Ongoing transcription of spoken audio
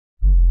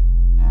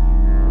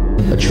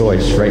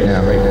choice right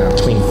now,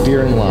 between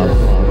fear and love.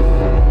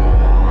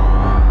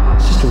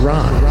 It's just a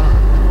rock.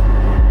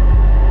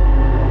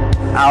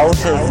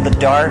 Out of the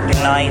dark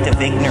night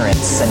of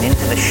ignorance and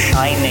into the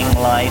shining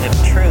light of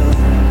truth.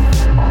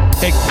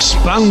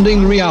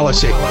 Expanding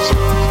reality.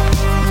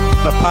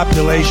 A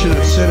population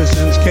of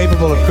citizens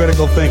capable of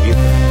critical thinking.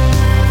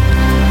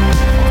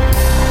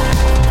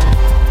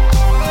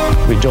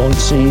 We don't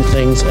see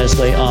things as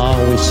they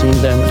are, we see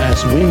them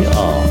as we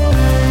are.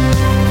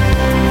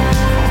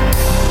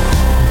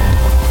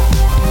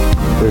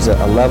 There's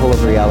a level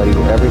of reality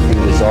where everything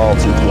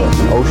dissolves into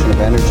an ocean of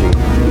energy.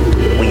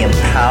 We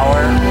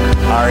empower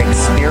our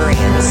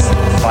experience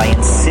by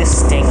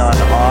insisting on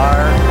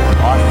our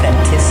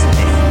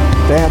authenticity.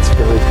 That's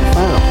very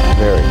profound.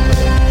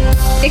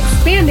 Very.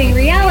 Expanding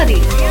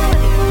reality.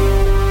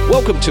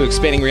 Welcome to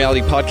Expanding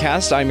Reality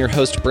Podcast. I'm your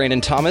host, Brandon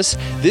Thomas.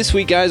 This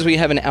week, guys, we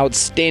have an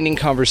outstanding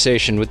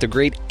conversation with the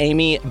great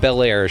Amy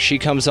Belair. She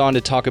comes on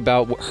to talk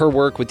about her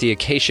work with the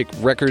Akashic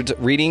Records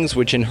readings,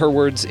 which in her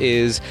words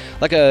is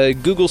like a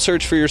Google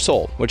search for your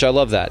soul, which I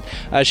love that.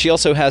 She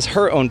also has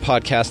her own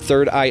podcast,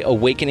 Third Eye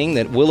Awakening,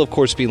 that will, of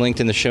course, be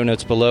linked in the show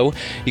notes below.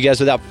 You guys,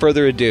 without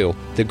further ado,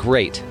 the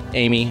great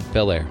Amy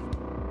Belair.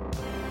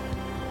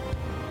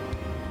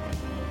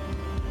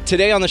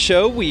 Today on the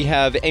show, we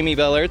have Amy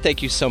Belair.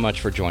 Thank you so much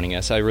for joining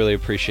us. I really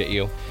appreciate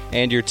you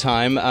and your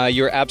time.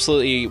 You're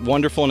absolutely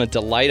wonderful and a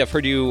delight. I've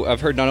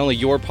heard not only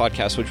your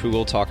podcast, which we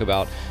will talk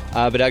about,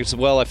 but as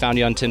well, I found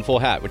you on Tinfoil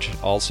Hat, which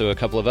also a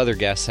couple of other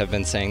guests have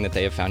been saying that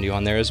they have found you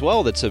on there as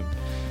well. That's a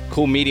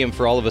cool medium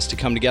for all of us to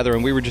come together.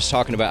 And we were just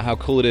talking about how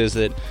cool it is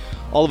that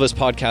all of us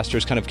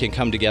podcasters kind of can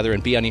come together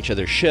and be on each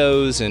other's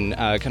shows and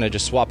kind of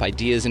just swap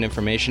ideas and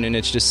information. And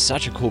it's just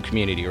such a cool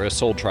community, or a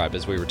soul tribe,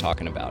 as we were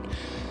talking about.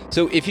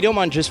 So if you don't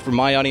mind, just for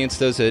my audience,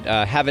 those that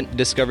haven't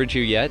discovered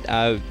you yet,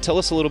 tell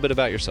us a little bit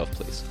about yourself,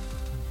 please.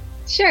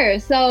 Sure.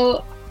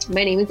 So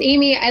my name is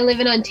Amy. I live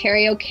in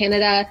Ontario,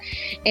 Canada,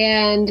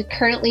 and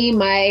currently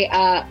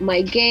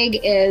my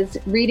gig is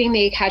reading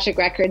the Akashic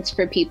Records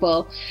for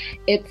people.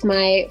 It's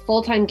my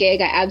full-time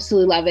gig. I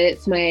absolutely love it.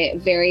 It's my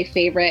very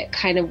favorite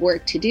kind of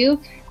work to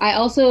do. I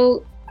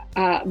also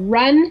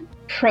run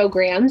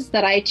programs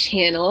that I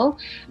channel.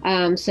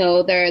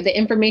 So the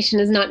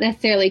information is not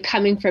necessarily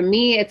coming from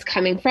me. It's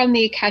coming from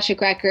the Akashic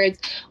Records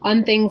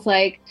on things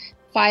like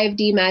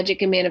 5D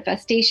magic and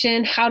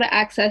manifestation, how to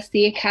access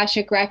the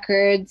Akashic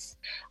Records.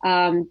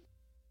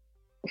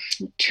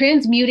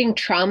 Transmuting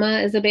trauma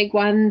is a big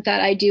one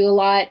that I do a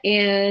lot.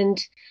 And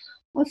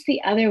what's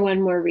the other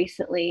one more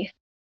recently?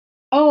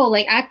 Oh,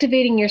 like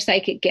activating your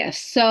psychic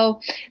gifts.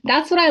 So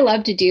that's what I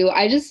love to do.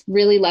 I just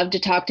really love to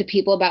talk to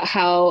people about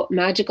how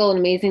magical and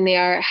amazing they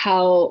are,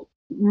 how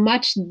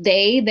much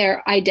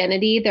their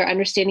identity, their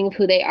understanding of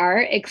who they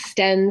are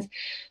extends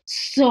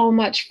so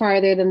much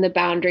farther than the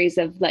boundaries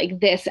of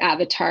like this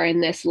avatar in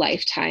this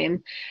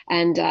lifetime.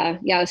 And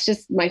it's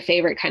just my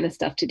favorite kind of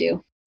stuff to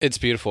do. It's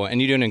beautiful,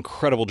 and you do an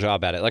incredible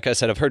job at it. Like I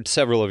said, I've heard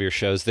several of your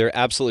shows. They're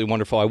absolutely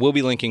wonderful. I will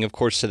be linking, of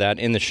course, to that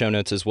in the show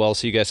notes as well,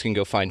 so you guys can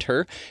go find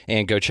her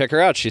and go check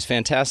her out. She's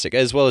fantastic,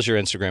 as well as your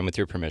Instagram with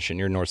your permission,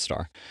 your North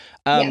Star.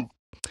 Yeah.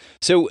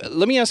 So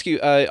let me ask you,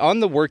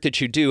 on the work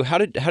that you do, how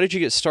did you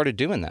get started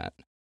doing that?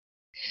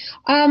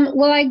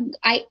 Well,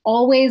 I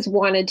always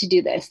wanted to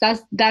do this.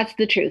 That's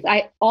the truth.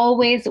 I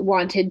always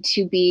wanted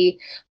to be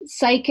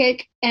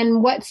psychic,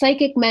 and what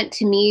psychic meant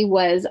to me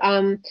was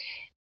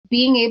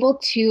being able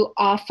to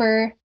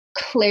offer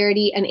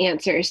clarity and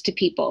answers to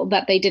people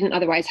that they didn't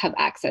otherwise have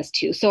access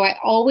to. So I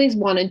always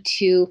wanted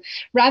to,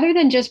 rather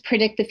than just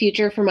predict the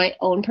future for my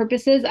own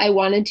purposes, I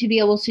wanted to be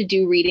able to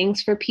do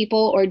readings for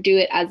people or do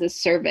it as a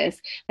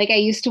service. Like I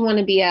used to want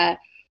to be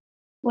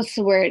what's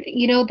the word?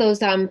 You know, those,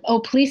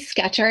 police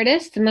sketch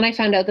artists. And then I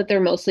found out that they're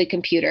mostly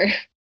computer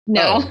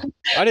now. Oh,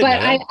 I didn't know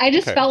that. I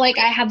just felt like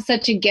I have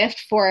such a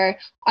gift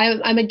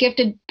I'm a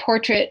gifted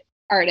portrait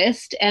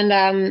artist.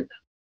 And,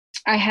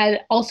 I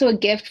had also a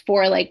gift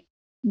for like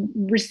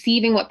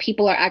receiving what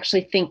people are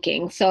actually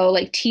thinking. So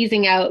like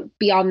teasing out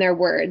beyond their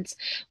words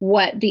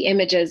what the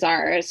images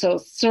are. So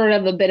sort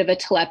of a bit of a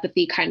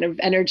telepathy kind of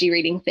energy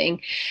reading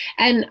thing.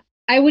 And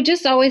I would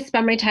just always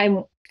spend my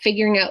time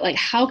figuring out like,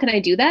 how can I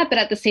do that? But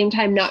at the same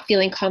time, not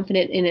feeling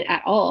confident in it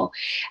at all.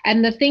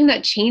 And the thing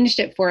that changed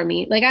it for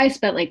me, like I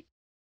spent like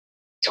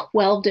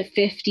 12 to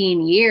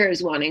 15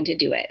 years wanting to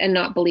do it and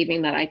not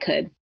believing that I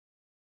could.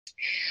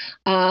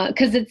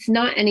 Because it's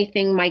not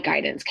anything my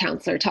guidance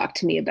counselor talked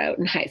to me about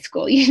in high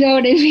school. You know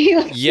what I mean?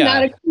 It's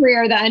not a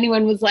career that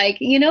anyone was like,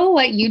 you know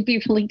what you'd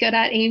be really good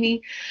at,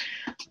 Amy?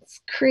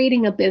 It's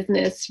creating a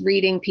business,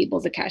 reading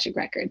people's Akashic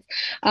Records.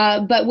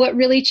 But what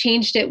really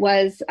changed it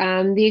was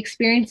the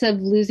experience of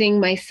losing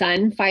my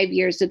son 5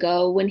 years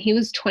ago when he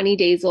was 20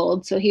 days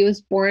old. So he was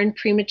born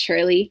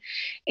prematurely.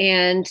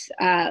 And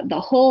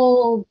the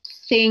whole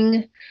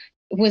thing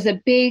was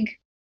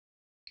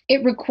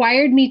it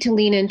required me to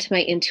lean into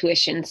my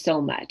intuition so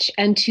much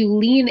and to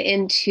lean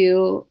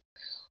into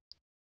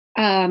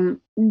the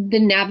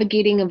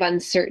navigating of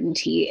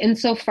uncertainty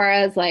insofar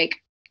as like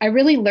I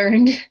really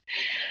learned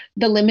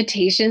the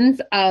limitations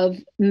of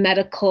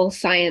medical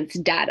science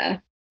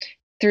data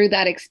through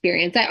that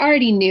experience. I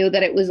already knew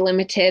that it was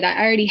limited.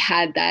 I already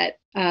had that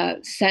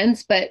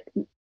sense, but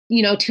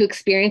to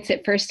experience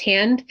it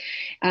firsthand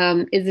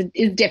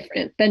is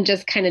different than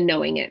just kind of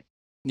knowing it.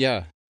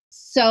 Yeah.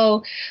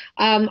 So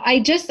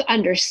I just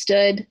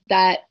understood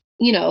that,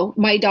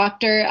 my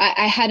doctor,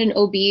 I had an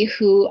OB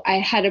who I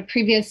had a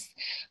previous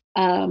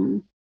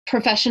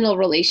professional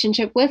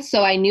relationship with,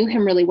 so I knew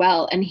him really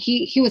well, and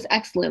he was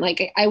excellent.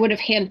 Like I would have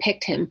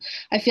handpicked him.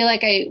 I feel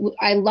like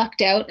I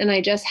lucked out, and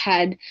I just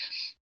had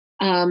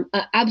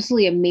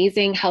absolutely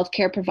amazing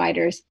healthcare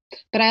providers.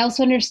 But I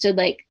also understood,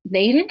 like,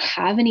 they didn't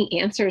have any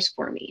answers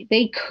for me.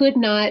 They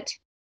couldn't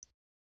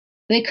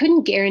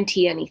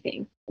guarantee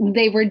anything.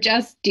 They were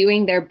just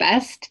doing their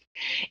best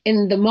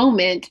in the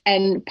moment.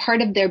 And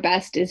part of their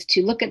best is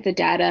to look at the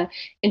data,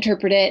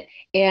 interpret it,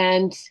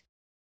 and,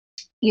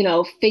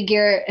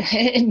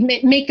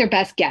 make their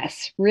best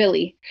guess,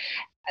 really.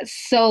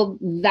 So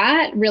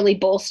that really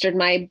bolstered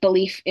my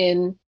belief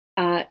in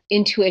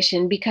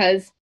intuition,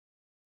 because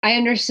I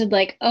understood,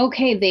 like,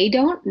 okay, they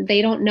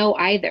don't know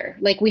either.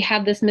 Like, we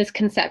have this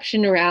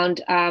misconception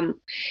around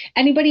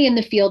anybody in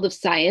the field of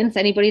science,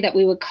 anybody that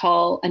we would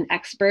call an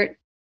expert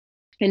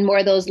in more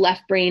of those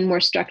left brain, more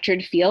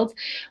structured fields.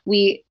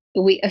 We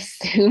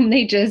assume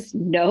they just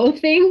know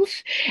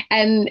things.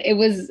 And it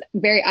was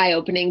very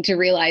eye-opening to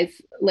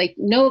realize, like,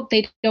 no,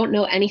 they don't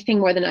know anything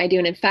more than I do.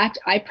 And in fact,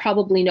 I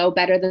probably know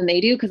better than they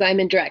do, because I'm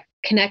in direct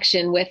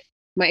connection with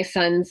my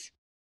son's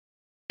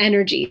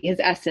energy, his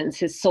essence,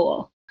 his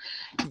soul.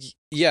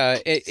 Yeah.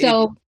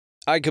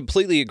 I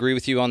completely agree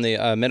with you on the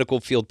medical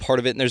field part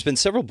of it. And there's been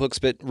several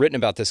books written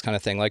about this kind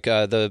of thing, like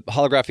The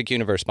Holographic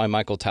Universe by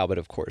Michael Talbot,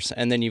 of course.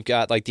 And then you've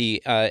got like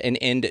the An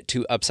End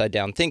to Upside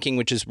Down Thinking,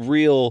 which is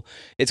real.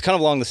 It's kind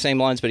of along the same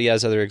lines, but he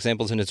has other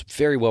examples, and it's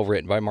very well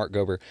written by Mark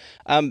Gober.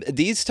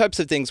 These types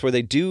of things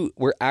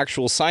where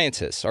actual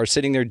scientists are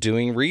sitting there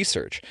doing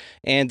research,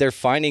 and they're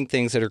finding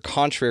things that are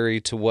contrary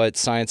to what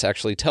science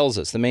actually tells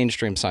us, the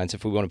mainstream science,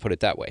 if we want to put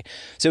it that way.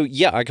 So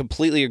yeah, I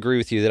completely agree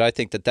with you that I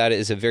think that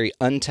is a very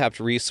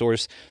untapped resource.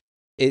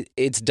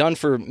 It's done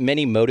for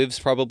many motives,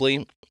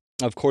 probably.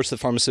 Of course, the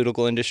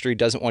pharmaceutical industry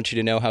doesn't want you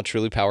to know how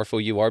truly powerful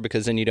you are,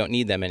 because then you don't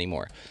need them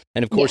anymore.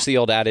 And of course, the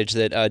old adage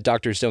that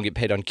doctors don't get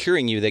paid on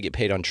curing you, they get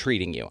paid on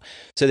treating you.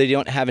 So they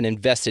don't have an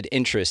invested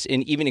interest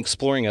in even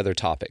exploring other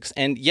topics.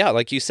 And yeah,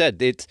 like you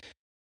said,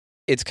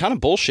 it's kind of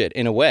bullshit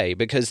in a way,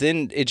 because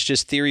then it's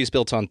just theories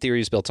built on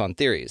theories built on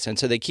theories. And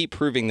so they keep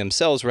proving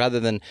themselves rather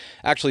than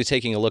actually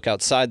taking a look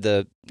outside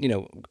the,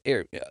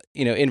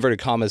 inverted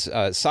commas,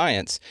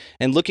 science,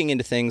 and looking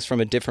into things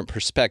from a different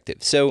perspective.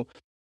 So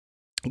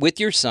with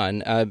your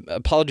son,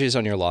 apologies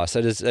on your loss.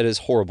 That is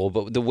horrible.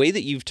 But the way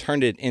that you've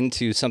turned it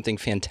into something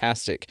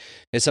fantastic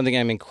is something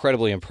I'm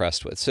incredibly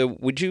impressed with. So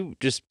would you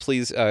just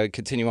please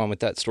continue on with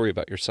that story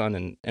about your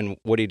son and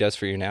what he does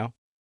for you now?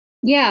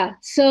 Yeah.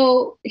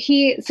 So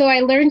I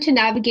learned to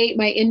navigate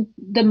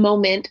the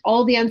moment,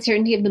 all the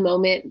uncertainty of the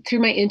moment, through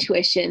my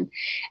intuition,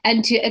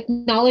 and to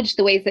acknowledge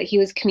the ways that he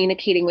was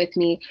communicating with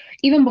me.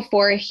 Even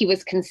before he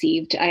was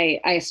conceived,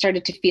 I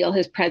started to feel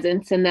his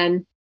presence. And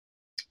then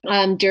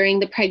during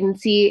the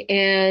pregnancy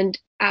and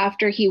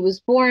after he was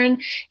born,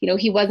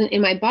 he wasn't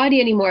in my body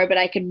anymore, but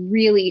I could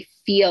really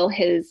feel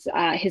his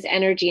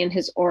energy and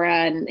his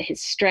aura and his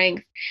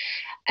strength.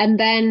 And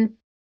then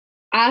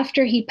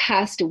after he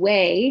passed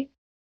away,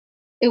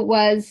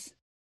 I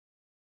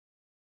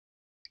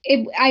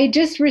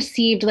just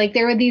received, like,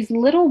 there were these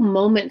little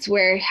moments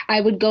where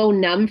I would go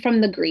numb from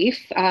the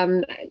grief,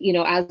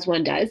 as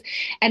one does.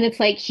 And it's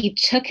like he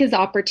took his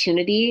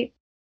opportunity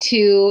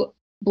to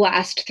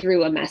blast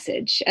through a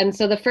message. And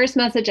so the first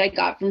message I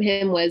got from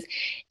him was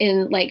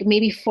in, like,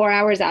 maybe 4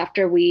 hours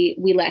after we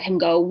let him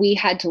go. We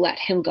had to let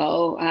him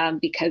go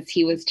because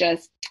he was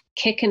just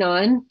kicking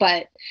on.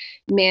 But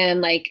man,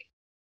 like,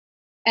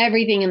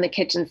 everything in the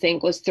kitchen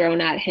sink was thrown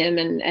at him,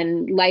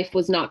 and life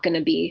was not going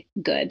to be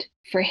good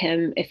for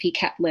him if he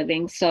kept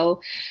living.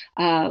 So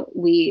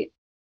we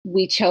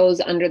chose,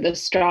 under the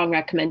strong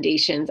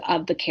recommendations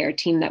of the care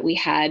team that we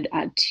had,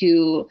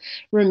 to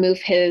remove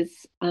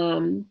his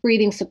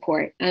breathing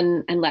support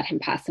and let him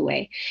pass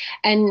away.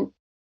 And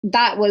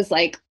that was,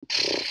 like,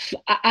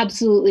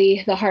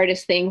 absolutely the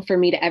hardest thing for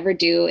me to ever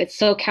do. It's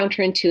so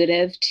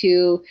counterintuitive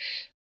to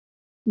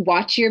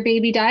watch your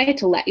baby die,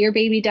 to let your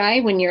baby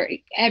die, when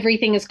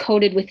everything is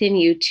coded within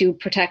you to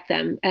protect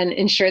them and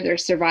ensure their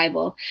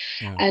survival.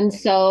 Yeah. And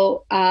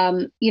so,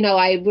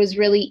 I was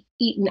really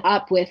eaten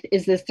up with,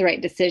 is this the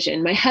right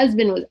decision? My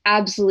husband was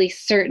absolutely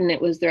certain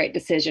it was the right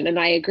decision, and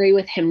I agree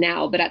with him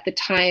now. But at the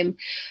time,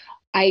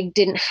 I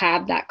didn't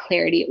have that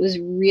clarity. It was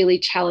really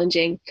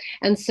challenging.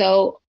 And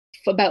so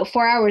about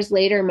 4 hours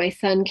later, my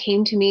son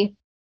came to me.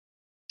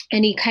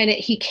 And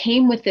he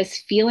came with this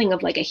feeling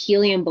of, like, a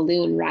helium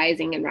balloon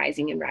rising and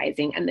rising and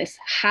rising, and this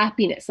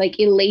happiness, like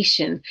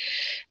elation,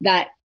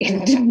 that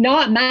did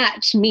not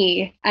match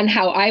me and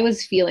how I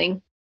was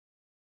feeling.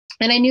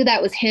 And I knew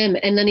that was him.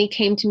 And then he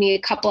came to me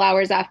a couple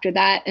hours after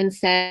that and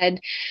said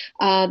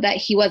that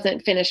he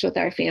wasn't finished with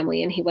our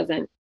family, and he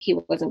wasn't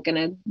going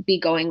to be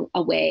going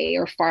away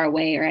or far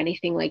away or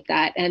anything like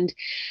that. And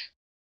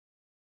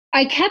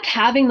I kept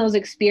having those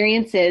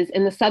experiences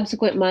in the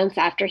subsequent months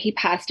after he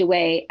passed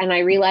away. And I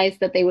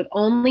realized that they would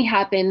only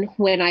happen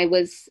when I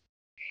was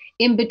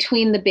in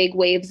between the big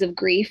waves of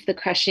grief, the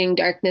crushing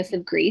darkness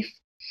of grief.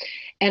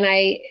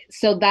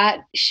 So that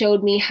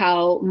showed me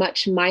how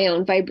much my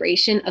own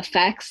vibration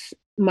affects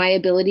my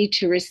ability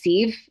to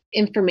receive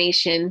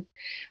information,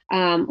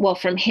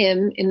 from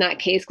him in that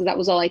case, because that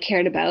was all I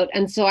cared about.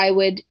 And so I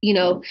would,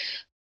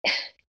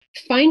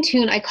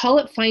 I call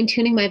it fine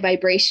tuning my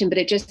vibration, but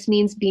it just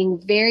means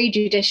being very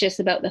judicious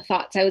about the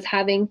thoughts I was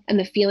having and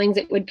the feelings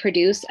it would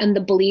produce and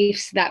the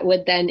beliefs that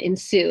would then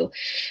ensue,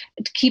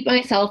 to keep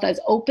myself as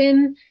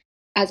open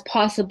as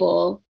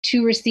possible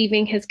to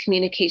receiving his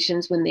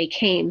communications when they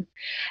came.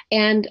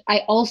 And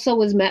I also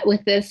was met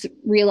with this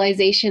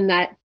realization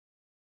that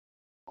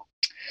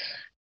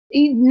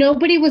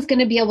nobody was going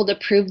to be able to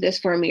prove this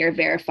for me or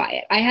verify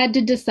it. I had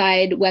to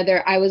decide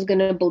whether I was going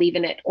to believe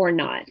in it or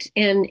not.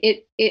 And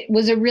it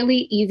was a really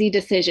easy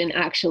decision,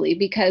 actually,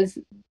 because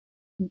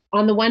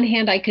on the one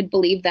hand, I could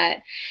believe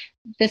that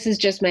this is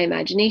just my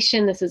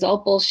imagination. This is all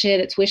bullshit.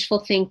 It's wishful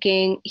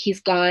thinking. He's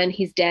gone.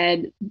 He's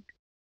dead.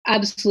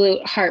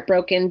 Absolute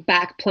heartbroken,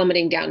 back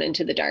plummeting down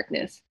into the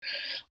darkness.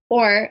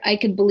 Or I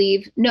could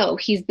believe, no,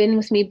 he's been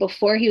with me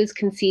before he was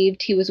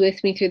conceived. He was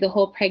with me through the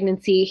whole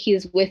pregnancy.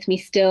 He's with me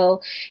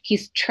still.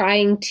 He's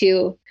trying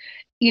to,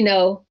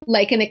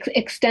 like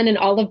extend an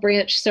olive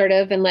branch sort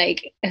of, and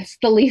like, it's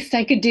the least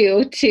I could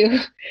do to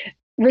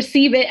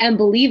receive it and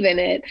believe in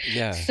it.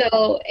 Yeah.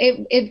 So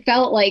it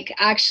felt like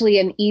actually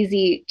an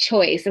easy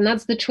choice. And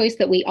that's the choice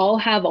that we all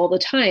have all the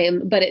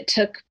time. But it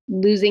took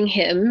losing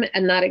him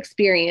and that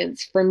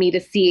experience for me to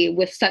see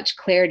with such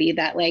clarity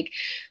that, like,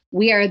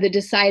 we are the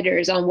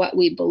deciders on what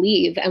we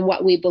believe, and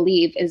what we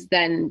believe is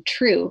then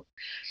true.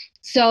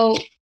 So,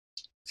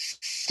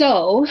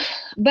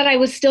 but I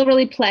was still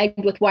really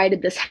plagued with, why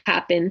did this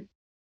happen?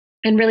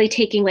 And really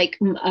taking like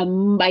a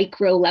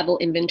micro level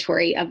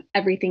inventory of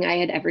everything I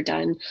had ever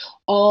done,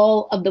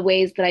 all of the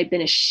ways that I'd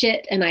been a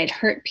shit and I'd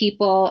hurt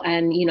people,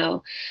 and,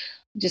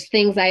 just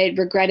things I had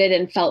regretted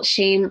and felt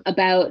shame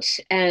about,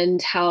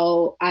 and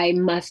how I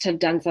must have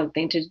done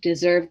something to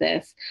deserve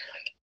this.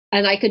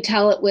 And I could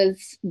tell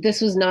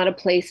this was not a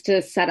place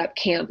to set up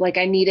camp. Like,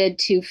 I needed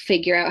to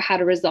figure out how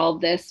to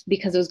resolve this,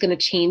 because it was going to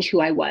change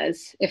who I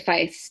was if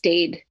I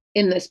stayed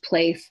in this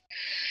place.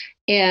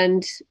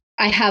 And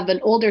I have an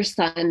older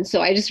son,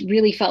 so I just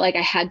really felt like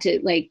I had to,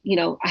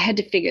 I had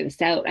to figure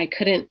this out.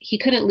 He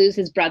couldn't lose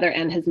his brother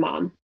and his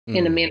mom,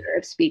 in a manner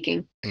of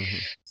speaking. Mm-hmm.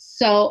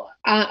 So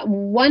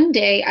one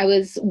day I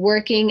was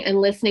working and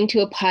listening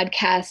to a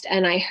podcast,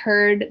 and I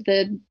heard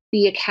the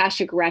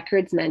Akashic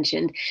records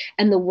mentioned,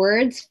 and the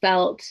words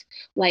felt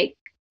like,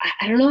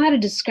 I don't know how to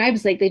describe it.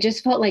 It's like, they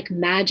just felt like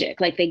magic.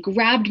 Like, they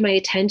grabbed my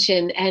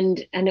attention,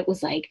 and it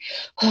was like,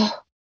 oh,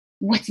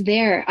 what's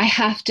there? I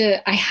have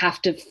to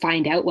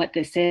find out what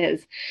this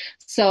is.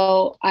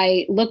 So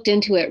I looked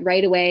into it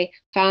right away,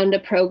 found a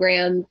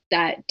program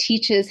that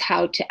teaches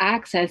how to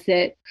access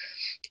it,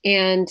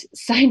 and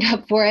signed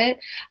up for it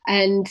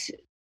and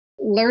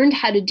learned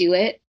how to do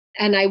it.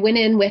 And I went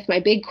in with my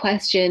big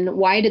question,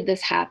 why did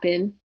this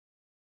happen?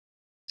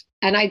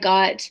 And I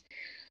got,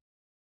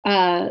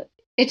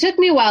 it took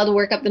me a while to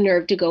work up the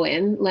nerve to go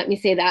in, let me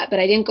say that,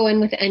 but I didn't go in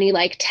with any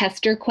like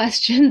tester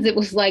questions. It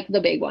was like the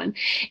big one.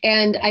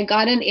 And I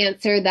got an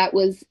answer that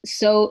was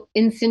so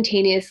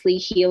instantaneously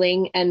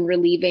healing and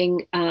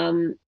relieving.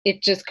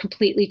 It just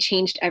completely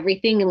changed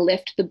everything and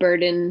lifted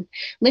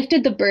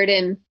the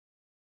burden,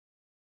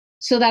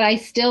 so that I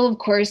still, of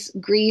course,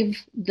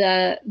 grieve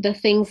the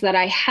things that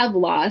I have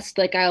lost.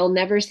 Like, I'll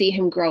never see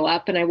him grow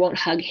up, and I won't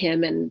hug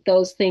him. And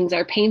those things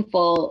are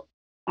painful,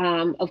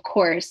 of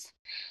course.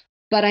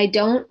 But I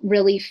don't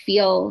really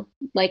feel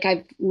like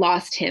I've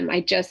lost him. I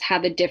just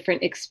have a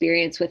different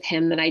experience with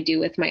him than I do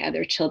with my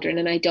other children.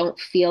 And I don't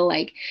feel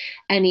like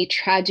any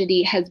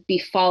tragedy has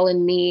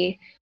befallen me.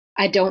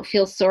 I don't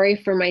feel sorry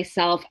for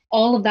myself.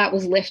 All of that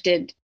was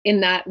lifted in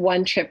that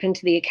one trip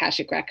into the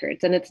Akashic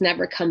records, and it's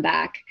never come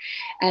back.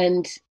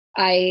 And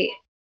I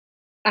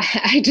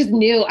just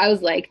knew, I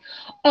was like,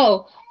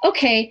 oh,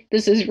 okay,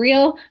 this is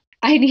real.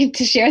 I need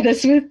to share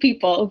this with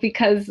people,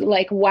 because,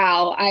 like,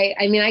 wow,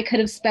 I mean, I could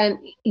have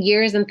spent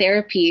years in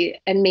therapy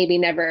and maybe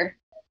never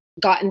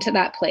gotten to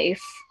that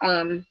place.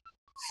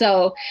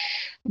 So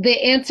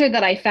the answer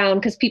that I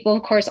found, because people,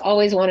 of course,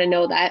 always want to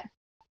know that,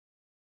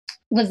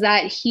 was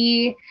that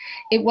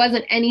it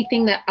wasn't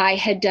anything that I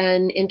had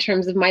done in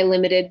terms of my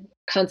limited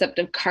concept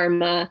of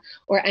karma,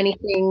 or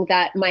anything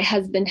that my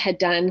husband had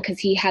done, because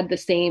he had the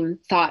same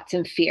thoughts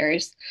and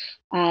fears.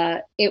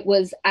 It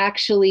was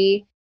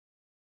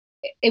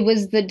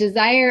the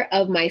desire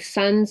of my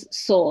son's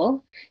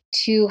soul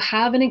to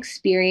have an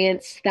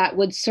experience that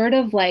would sort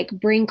of like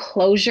bring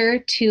closure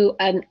to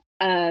an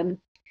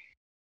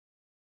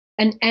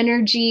an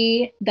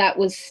energy that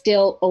was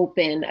still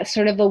open, a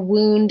sort of a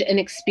wound, an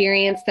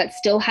experience that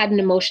still had an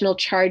emotional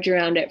charge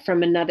around it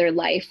from another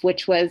life,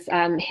 which was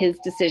his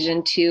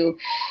decision to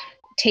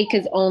take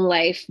his own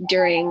life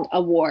during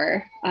a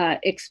war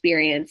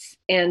experience.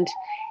 And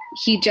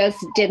he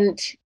just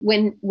didn't,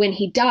 when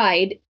he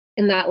died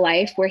in that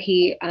life where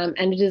he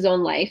ended his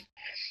own life,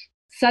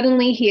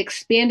 suddenly he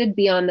expanded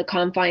beyond the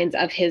confines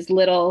of his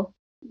little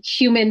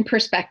human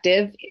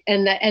perspective,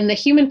 and the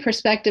human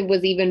perspective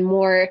was even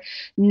more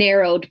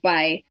narrowed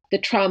by the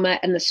trauma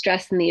and the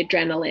stress and the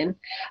adrenaline.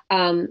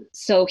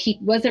 So he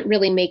wasn't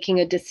really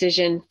making a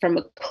decision from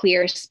a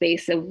clear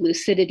space of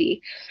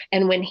lucidity.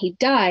 And when he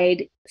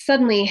died,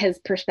 suddenly his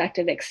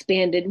perspective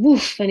expanded,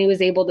 woof, and he was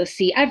able to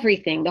see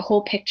everything, the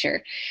whole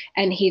picture.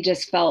 And he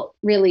just felt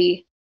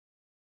really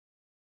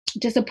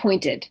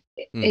disappointed.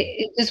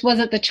 It just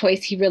wasn't the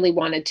choice he really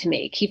wanted to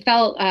make. He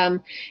felt,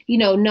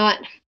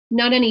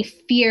 not any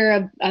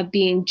fear of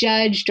being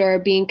judged or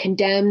being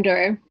condemned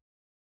or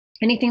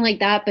anything like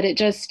that, but it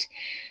just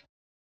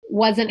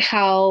wasn't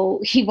how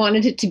he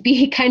wanted it to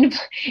be. Kind of,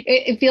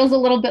 it feels a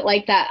little bit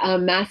like that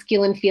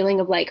masculine feeling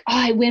of like, oh,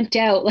 I wimped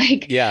out.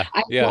 Like,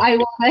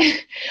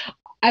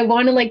 I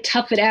want to like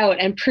tough it out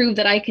and prove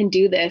that I can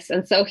do this.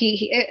 And so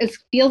it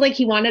feels like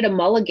he wanted a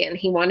mulligan.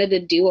 He wanted a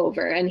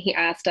do-over, and he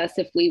asked us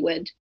if we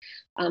would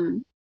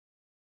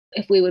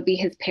be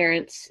his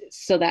parents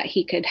so that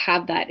he could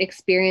have that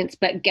experience,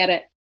 but get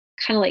it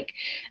kind of like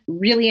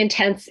really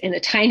intense in a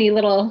tiny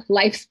little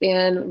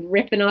lifespan,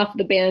 ripping off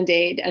the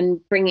Band-Aid and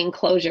bringing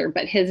closure.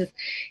 But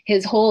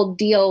his whole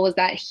deal was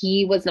that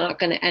he was not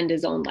going to end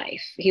his own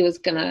life. He was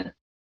going to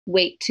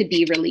wait to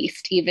be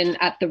released, even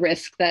at the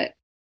risk that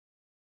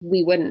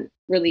we wouldn't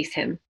release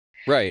him.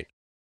 Right.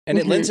 And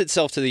it lends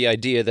itself to the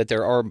idea that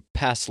there are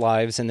past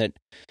lives, and that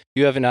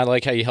you have, and I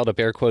like how you held up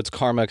air quotes,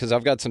 karma, because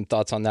I've got some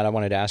thoughts on that I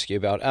wanted to ask you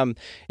about.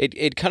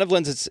 It kind of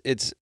lends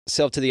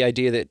itself to the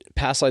idea that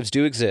past lives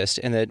do exist,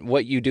 and that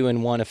what you do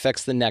in one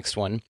affects the next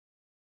one.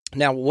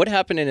 Now, what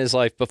happened in his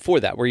life before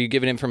that? Were you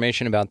given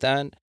information about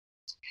that?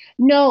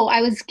 No,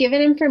 I was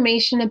given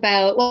information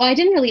about, well, I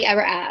didn't really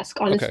ever ask,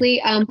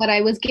 honestly, but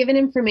I was given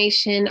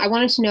information. I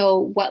wanted to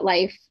know what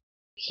life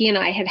he and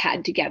I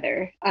had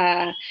together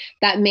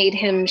that made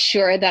him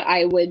sure that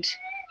I would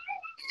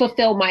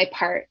fulfill my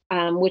part,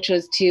 which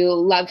was to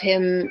love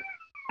him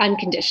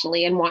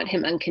unconditionally and want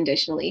him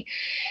unconditionally.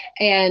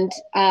 And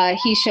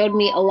he showed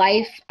me a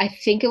life, I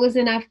think it was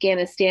in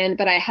Afghanistan,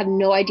 but I have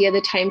no idea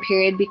the time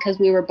period because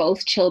we were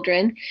both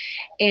children.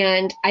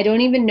 And I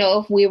don't even know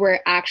if we were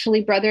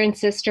actually brother and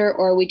sister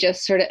or we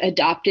just sort of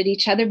adopted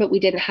each other, but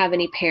we didn't have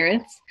any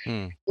parents.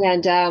 And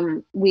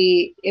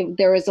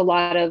there was a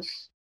lot of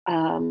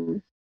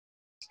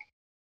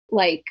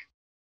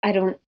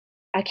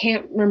I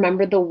can't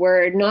remember the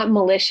word, not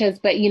militias,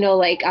 but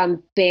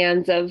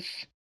bands of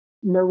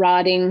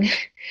marauding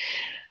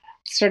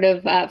sort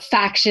of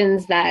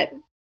factions, that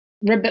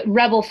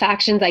rebel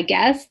factions, I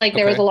guess. Like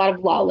there was a lot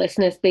of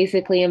lawlessness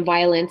basically and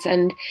violence.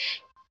 And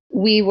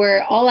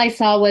all I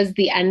saw was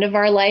the end of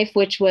our life,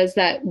 which was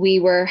that we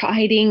were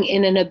hiding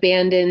in an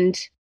abandoned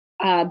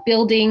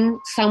building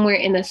somewhere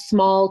in a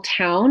small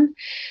town,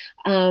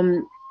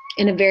 in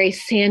a very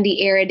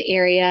sandy, arid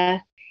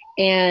area.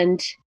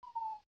 And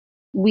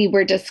we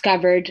were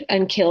discovered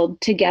and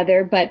killed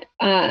together. But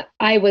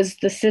I was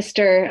the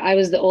sister, I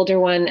was the older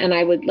one, and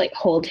I would like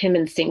hold him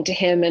and sing to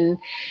him and,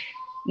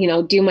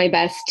 do my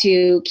best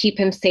to keep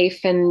him safe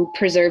and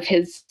preserve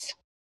his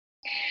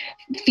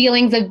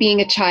feelings of being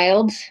a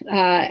child.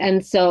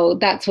 And so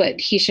that's what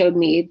he showed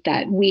me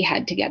that we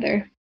had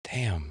together.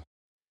 Damn.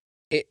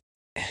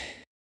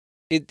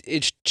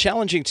 It's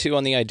challenging too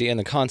on the idea and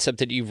the concept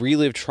that you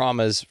relive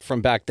traumas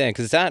from back then,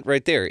 because that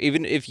right there,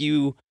 even if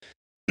you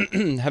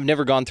have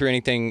never gone through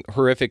anything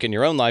horrific in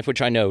your own life,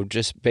 which I know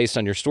just based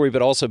on your story,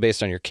 but also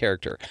based on your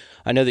character.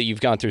 I know that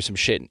you've gone through some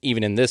shit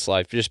even in this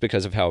life just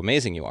because of how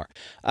amazing you are.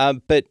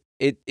 But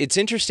it's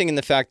interesting in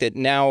the fact that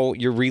now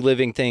you're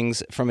reliving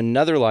things from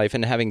another life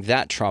and having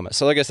that trauma.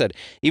 So like I said,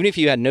 even if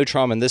you had no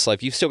trauma in this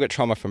life, you've still got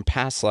trauma from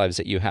past lives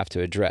that you have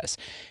to address.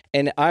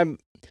 And I'm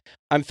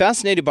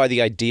fascinated by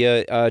the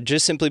idea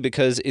just simply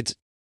because it's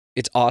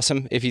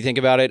awesome if you think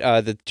about it,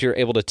 that you're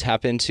able to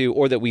tap into,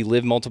 or that we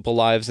live multiple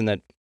lives and that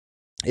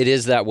it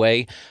is that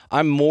way.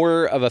 I'm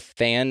more of a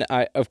fan.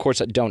 Of course,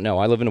 I don't know.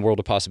 I live in a world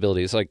of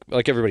possibilities, like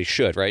everybody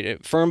should,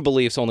 right? Firm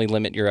beliefs only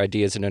limit your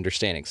ideas and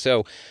understanding.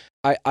 So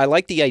I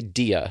like the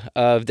idea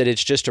of that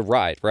it's just a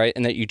ride, right?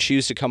 And that you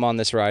choose to come on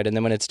this ride, and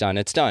then when it's done,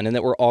 and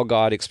that we're all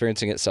God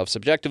experiencing it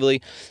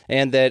self-subjectively,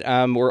 and that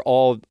we're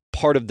all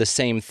part of the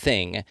same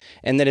thing,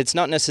 and that it's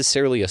not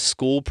necessarily a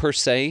school per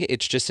se,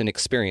 it's just an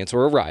experience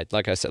or a ride,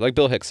 like I said, like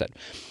Bill Hicks said.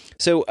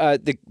 So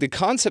the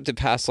concept of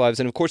past lives,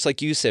 and of course,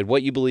 like you said,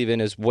 what you believe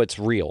in is what's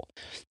real.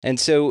 And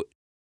so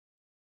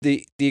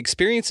the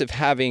experience of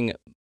having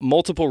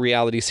multiple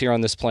realities here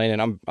on this plane,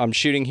 and I'm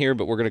shooting here,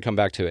 but we're going to come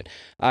back to it,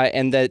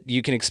 and that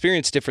you can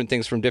experience different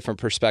things from different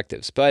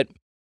perspectives. But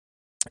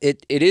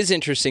it is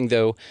interesting,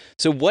 though.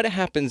 So what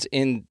happens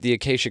in the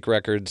Akashic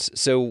records?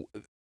 So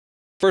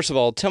first of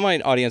all, tell my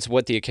audience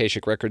what the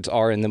Akashic Records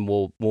are, and then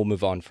we'll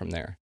move on from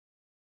there.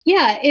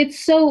 Yeah, it's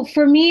so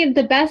for me,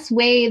 the best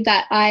way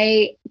that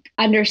I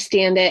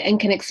understand it and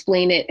can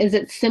explain it is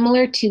it's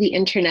similar to the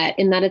internet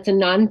in that it's a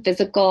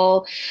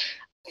non-physical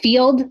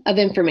field of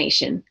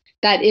information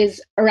that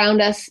is around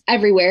us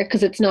everywhere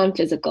because it's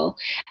non-physical,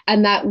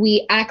 and that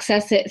we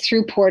access it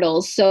through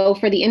portals. So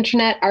for the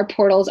internet, our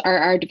portals are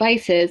our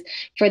devices.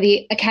 For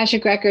the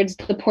Akashic Records,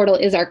 the portal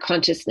is our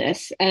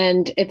consciousness.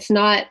 And it's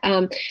not,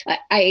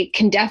 I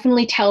can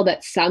definitely tell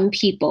that some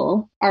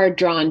people are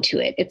drawn to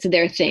it. It's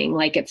their thing,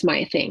 like it's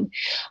my thing.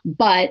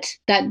 But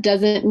that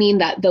doesn't mean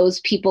that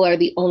those people are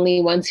the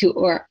only ones who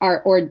are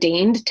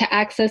ordained to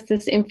access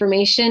this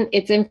information.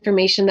 It's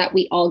information that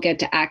we all get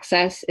to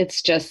access.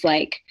 It's just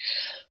like,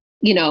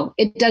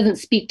 it doesn't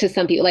speak to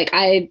some people. Like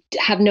I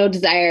have no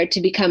desire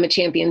to become a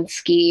champion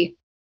ski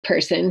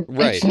person.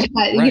 Right. It's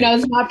not,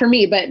 it's not for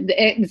me, but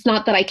it's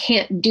not that I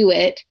can't do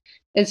it.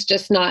 It's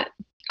just not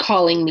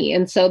calling me.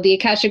 And so the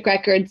Akashic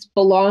Records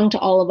belong to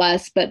all of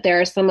us, but there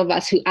are some of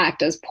us who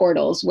act as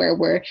portals where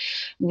we're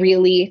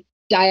really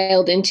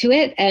dialed into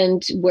it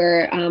and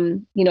we're,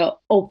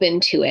 open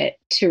to it,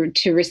 to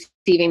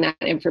receiving that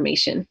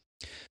information.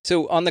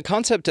 So on the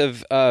concept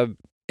of,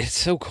 it's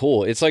so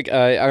cool. It's like,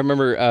 I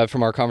remember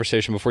from our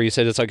conversation before, you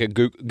said it's like a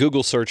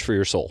Google search for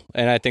your soul.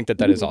 And I think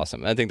that is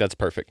awesome. I think that's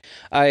perfect.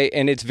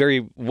 And it's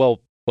very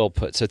well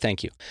put. So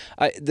thank you.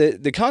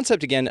 The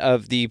concept again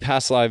of the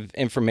past life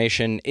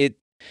information,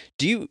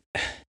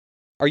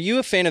 are you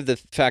a fan of the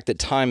fact that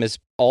time is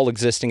all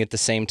existing at the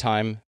same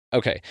time?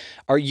 Okay.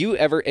 Are you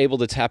ever able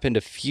to tap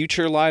into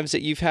future lives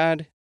that you've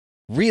had?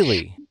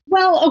 Really?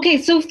 Well,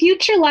 okay. So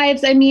future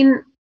lives, I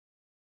mean,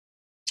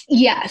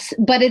 yes,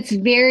 but it's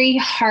very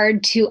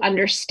hard to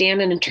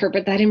understand and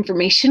interpret that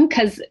information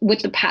because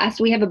with the past,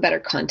 we have a better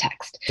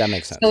context. That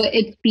makes sense. So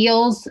it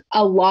feels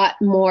a lot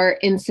more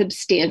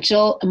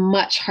insubstantial,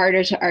 much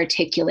harder to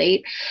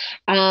articulate.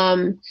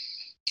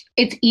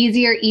 It's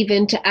easier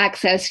even to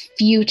access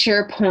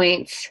future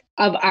points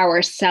of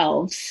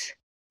ourselves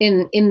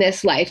in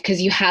this life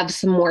because you have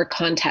some more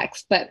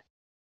context. But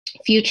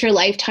future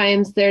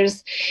lifetimes,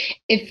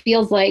 it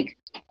feels like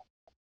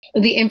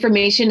the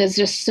information is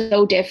just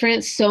so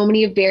different. So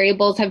many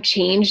variables have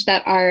changed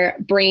that our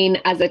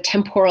brain as a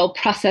temporal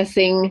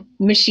processing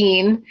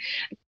machine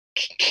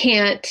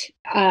can't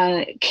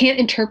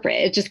interpret.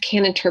 It just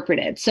can't interpret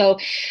it. So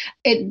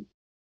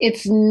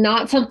it's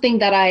not something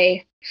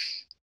that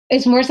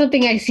it's more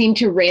something I seem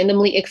to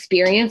randomly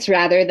experience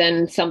rather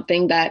than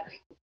something that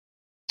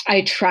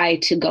I try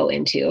to go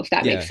into, if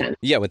that makes sense.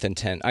 Yeah, with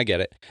intent. I get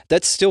it.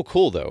 That's still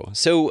cool, though.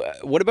 So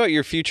what about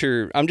your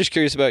future? I'm just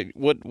curious about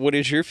what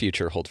is your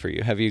future hold for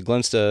you? Have you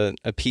glimpsed a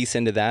piece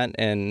into that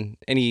and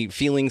any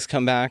feelings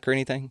come back or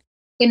anything?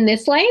 In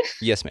this life?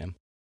 Yes, ma'am.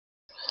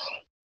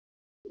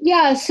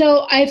 Yeah,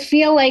 so I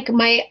feel like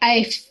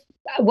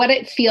what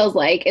it feels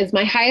like is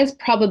my highest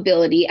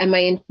probability and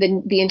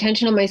the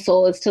intention of my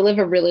soul is to live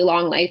a really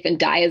long life and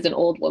die as an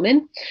old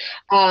woman,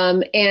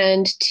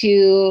 and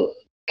to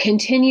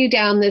continue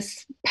down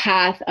this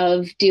path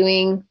of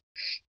doing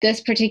this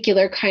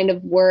particular kind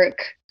of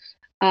work.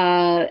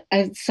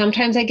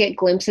 Sometimes I get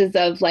glimpses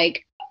of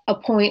like a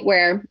point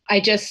where I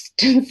just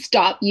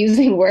stop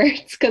using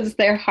words because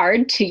they're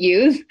hard to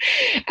use,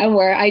 and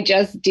where I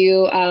just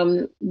do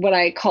what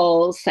I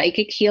call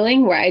psychic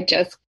healing, where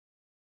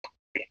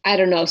I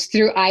don't know,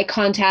 through eye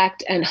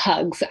contact and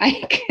hugs,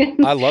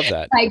 I love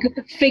that. Like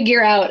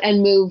figure out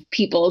and move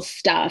people's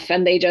stuff.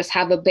 And they just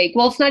have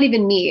it's not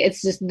even me.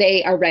 It's just,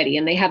 they are ready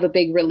and they have a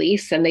big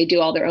release and they do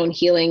all their own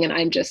healing. And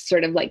I'm just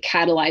sort of like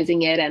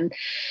catalyzing it. And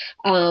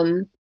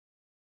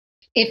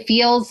it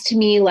feels to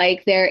me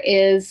like there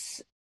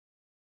is,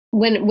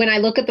 when I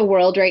look at the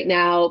world right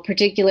now,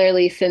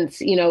 particularly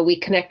since, we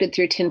connected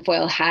through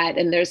Tinfoil Hat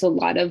and there's a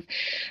lot of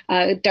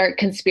dark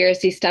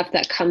conspiracy stuff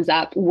that comes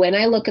up. When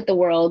I look at the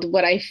world,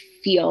 what I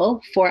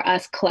feel for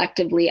us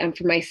collectively and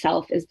for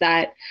myself is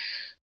that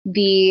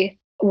the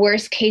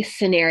worst case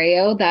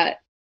scenario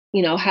that,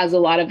 has a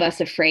lot of us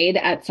afraid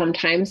at some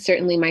times,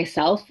 certainly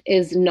myself,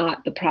 is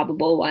not the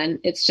probable one.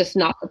 It's just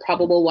not the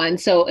probable one.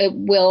 So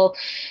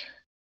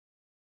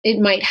it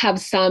might have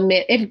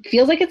it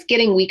feels like it's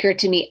getting weaker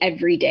to me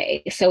every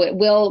day. So it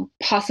will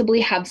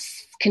possibly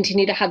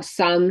continue to have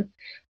some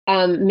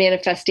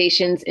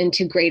manifestations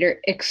into greater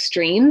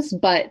extremes,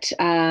 but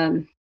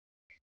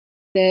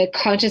the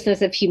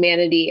consciousness of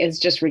humanity is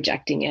just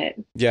rejecting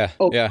it. Yeah.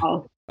 Overall.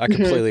 Yeah. I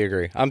completely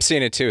agree. I'm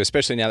seeing it too,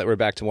 especially now that we're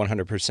back to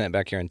 100%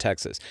 back here in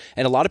Texas.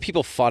 And a lot of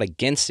people fought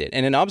against it.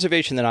 And an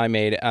observation that I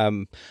made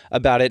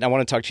about it, and I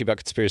want to talk to you about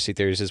conspiracy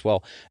theories as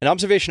well. An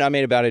observation I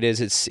made about it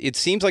is it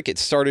seems like it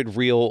started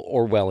real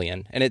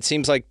Orwellian. And it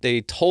seems like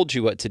they told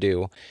you what to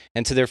do.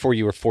 And so therefore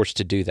you were forced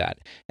to do that.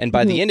 And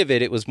by the end of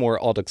it, it was more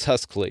Aldous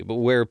Huxley, but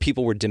where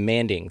people were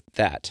demanding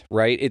that,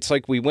 right? It's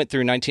like we went through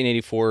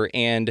 1984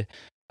 and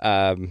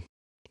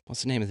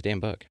what's the name of the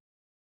damn book?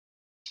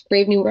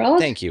 Brave New World?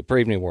 Thank you.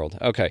 Brave New World.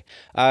 Okay.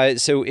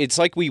 So it's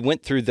like we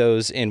went through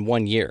those in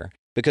 1 year.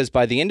 Because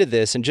by the end of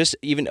this, and just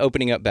even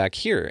opening up back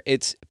here,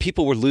 it's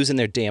people were losing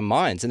their damn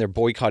minds, and they're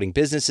boycotting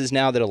businesses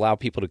now that allow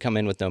people to come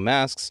in with no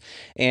masks,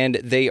 and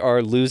they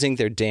are losing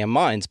their damn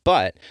minds.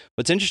 But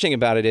what's interesting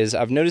about it is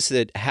I've noticed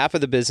that half of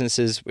the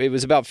businesses, it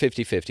was about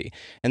 50-50.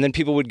 And then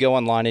people would go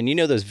online, and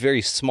those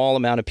very small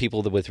amount of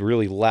people with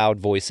really loud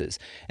voices.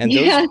 And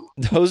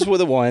those were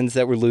the ones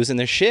that were losing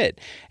their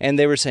shit. And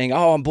they were saying,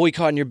 oh, I'm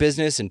boycotting your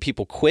business, and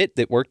people quit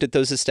that worked at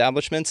those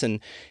establishments. And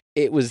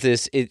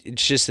it's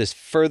just this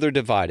further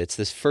divide. It's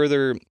this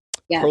further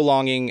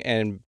prolonging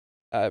and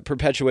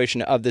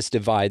perpetuation of this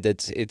divide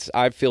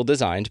I feel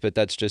designed, but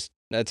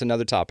that's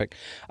another topic.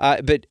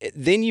 But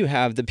then you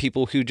have the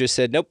people who just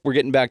said, nope, we're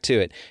getting back to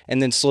it.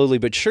 And then slowly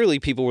but surely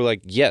people were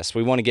like, yes,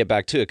 we want to get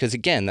back to it. Because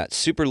again, that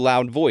super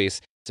loud voice,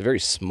 it's a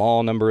very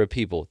small number of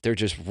people. They're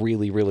just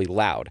really, really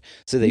loud.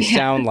 So they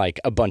sound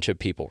like a bunch of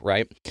people,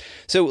 right?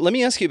 So let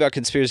me ask you about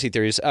conspiracy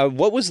theories.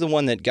 What was the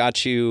one that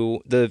got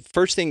you the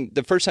first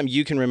time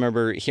you can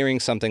remember hearing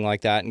something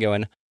like that and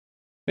going,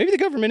 maybe the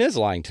government is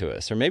lying to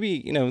us, or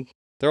maybe,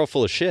 they're all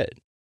full of shit?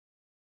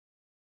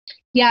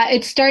 Yeah,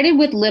 it started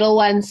with little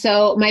ones.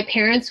 So my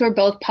parents were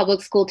both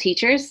public school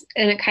teachers,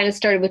 and it kind of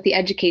started with the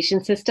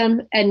education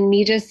system and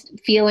me just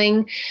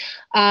feeling,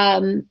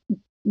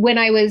 when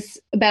I was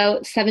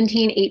about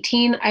 17,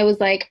 18, I was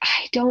like,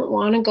 I don't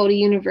want to go to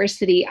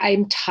university.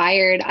 I'm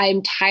tired.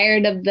 I'm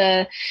tired of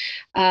the,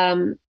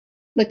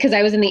 because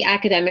I was in the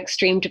academic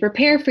stream to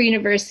prepare for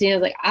university. And I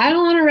was like, I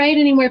don't want to write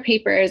any more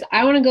papers.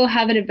 I want to go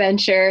have an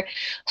adventure.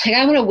 Like,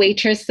 I want to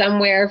waitress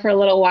somewhere for a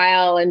little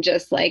while and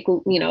just like,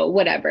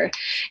 whatever.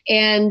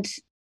 And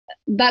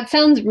that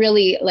sounds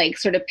really like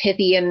sort of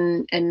pithy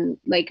and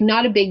like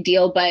not a big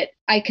deal, but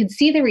I could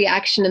see the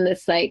reaction in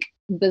this like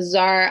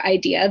bizarre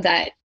idea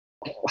that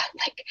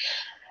like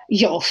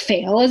you'll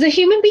fail as a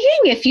human being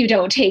if you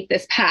don't take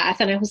this path.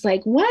 And I was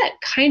like, what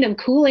kind of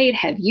Kool-Aid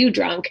have you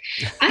drunk?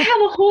 I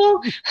have a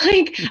whole,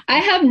 I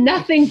have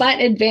nothing but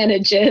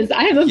advantages.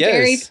 I am a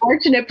very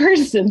fortunate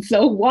person.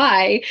 So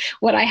why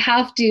would I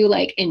have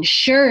to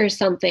ensure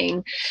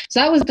something?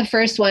 So that was the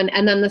first one.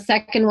 And then the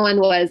second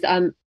one was,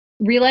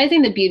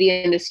 realizing the beauty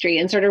industry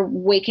and sort of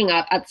waking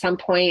up at some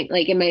point,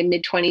 like in my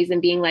mid-20s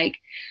and being like,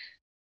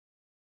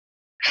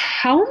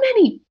 how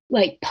many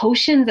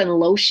potions and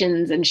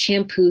lotions and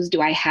shampoos do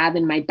I have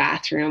in my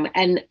bathroom?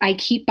 And I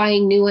keep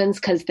buying new ones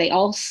because they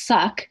all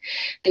suck.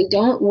 They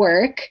don't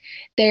work.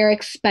 They're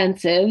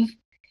expensive.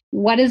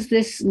 What is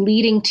this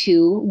leading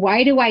to?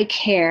 Why do I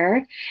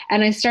care?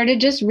 And I started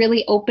just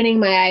really opening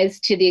my eyes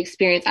to the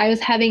experience I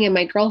was having and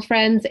my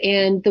girlfriends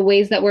and the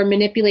ways that were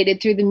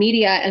manipulated through the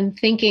media, and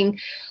thinking,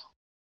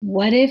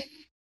 what if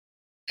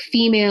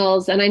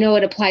females, and I know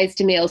it applies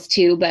to males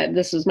too, but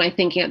this was my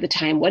thinking at the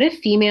time, what if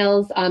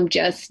females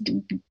just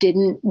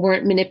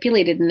weren't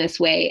manipulated in this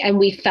way, and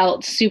we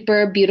felt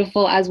super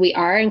beautiful as we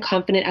are and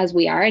confident as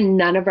we are, and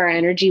none of our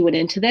energy went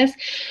into this?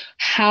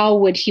 How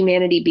would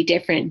humanity be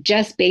different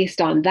just based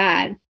on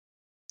that?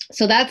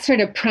 So that sort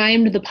of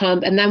primed the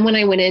pump. And then when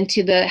I went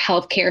into the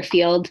healthcare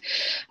field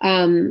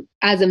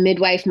as a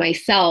midwife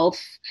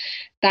myself,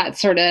 that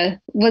sort of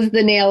was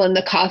the nail in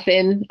the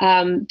coffin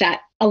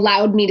that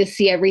allowed me to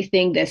see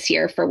everything this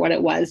year for what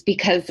it was,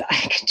 because I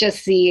could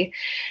just see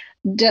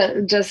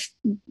just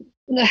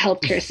the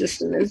healthcare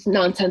system is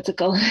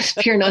nonsensical. It's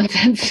pure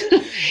nonsense.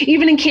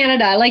 Even in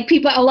Canada,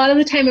 a lot of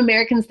the time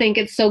Americans think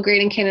it's so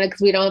great in Canada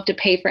because we don't have to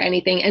pay for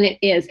anything. And it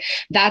is.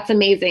 That's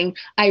amazing.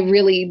 I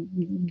really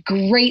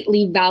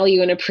greatly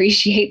value and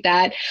appreciate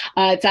that.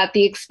 It's at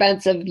the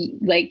expense of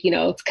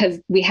it's because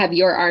we have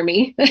your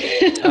army.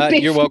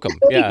 You're welcome.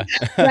 Yeah.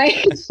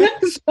 Right.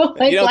 So,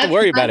 you don't have to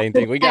worry about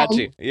anything. We got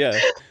you. Yeah.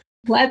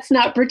 Let's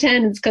not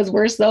pretend it's because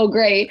we're so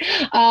great.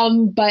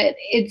 But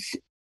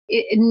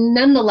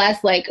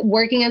nonetheless,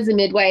 working as a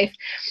midwife,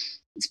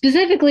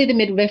 specifically the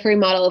midwifery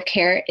model of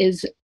care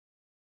is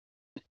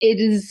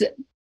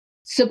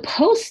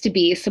supposed to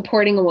be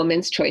supporting a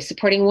woman's choice,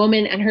 supporting a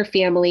woman and her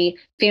family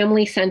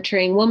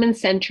centering, woman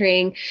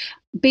centering,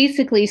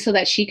 basically so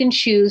that she can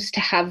choose to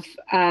have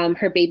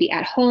her baby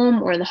at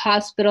home or in the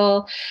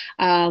hospital,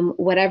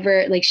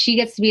 whatever. She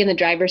gets to be in the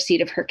driver's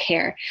seat of her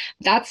care.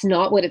 That's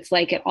not what it's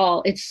like at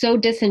all. It's so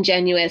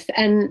disingenuous.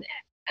 And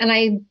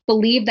I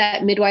believe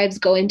that midwives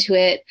go into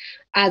it,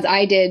 as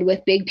I did,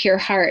 with big, pure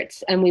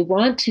hearts. And we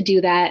want to do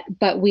that,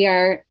 but we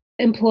are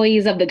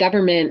employees of the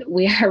government.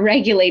 We are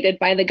regulated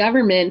by the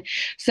government.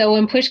 So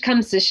when push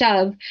comes to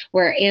shove,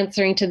 we're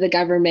answering to the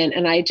government.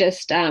 And I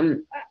just,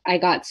 I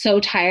got so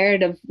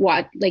tired of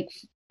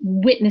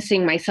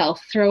witnessing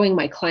myself throwing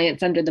my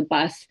clients under the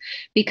bus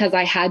because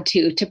I had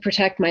to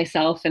protect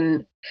myself.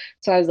 And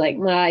so I was like,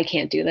 no, I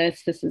can't do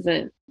this. This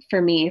isn't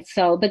for me.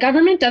 So the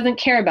government doesn't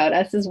care about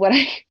us, is what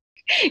I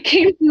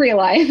came to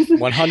realize.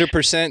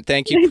 100%.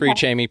 Thank you.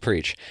 Preach, Amy,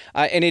 preach.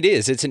 And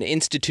it's an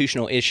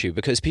institutional issue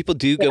because people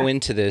do go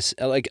into this,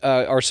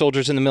 our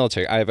soldiers in the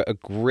military. I have a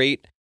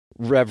great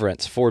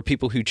reverence for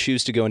people who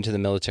choose to go into the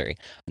military.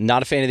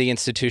 Not a fan of the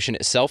institution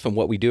itself and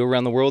what we do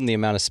around the world and the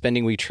amount of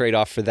spending we trade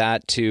off for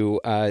that to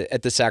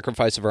at the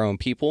sacrifice of our own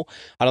people.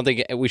 I don't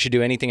think we should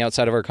do anything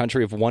outside of our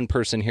country if one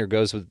person here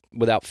goes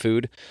without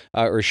food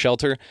or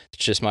shelter.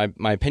 It's just my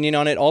opinion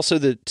on it. Also,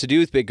 to do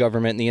with big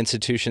government and the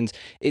institutions,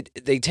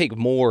 they take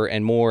more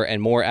and more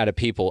and more out of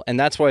people, and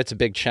that's why it's a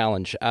big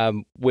challenge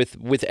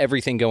with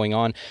everything going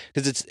on,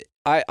 because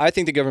I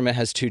think the government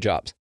has two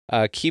jobs.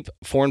 Keep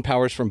foreign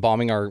powers from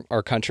bombing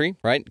our country,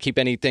 right? Keep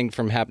anything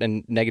from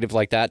happening negative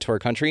like that to our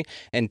country,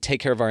 and take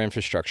care of our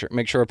infrastructure.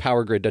 Make sure our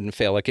power grid doesn't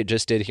fail like it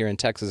just did here in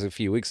Texas a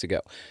few weeks ago.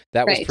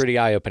 That was pretty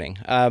eye-opening.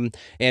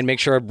 And make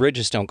sure our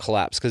bridges don't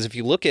collapse, because if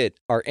you look at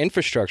our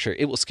infrastructure,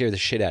 it will scare the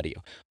shit out of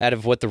you, out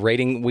of what the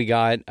rating we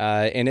got.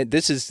 And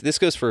this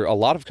goes for a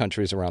lot of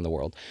countries around the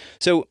world.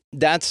 So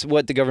that's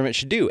what the government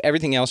should do.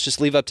 Everything else, just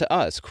leave up to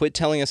us. Quit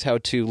telling us how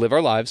to live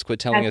our lives. Quit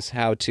telling us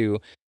how to...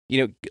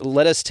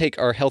 let us take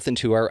our health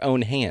into our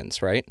own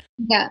hands, right?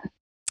 Yeah.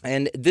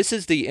 And this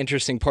is the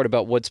interesting part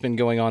about what's been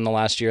going on the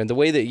last year, and the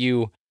way that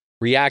you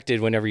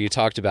reacted whenever you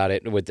talked about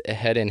it with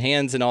head and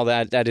hands and all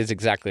that. That is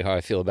exactly how I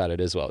feel about it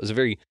as well. It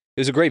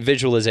was a great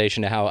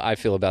visualization of how I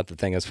feel about the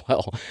thing as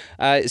well.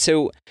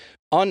 So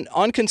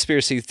on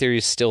conspiracy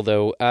theories still,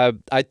 though,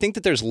 I think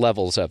that there's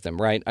levels of them,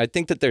 right? I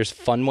think that there's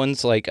fun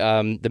ones like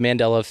the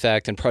Mandela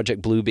Effect and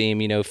Project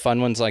Bluebeam,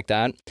 fun ones like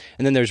that.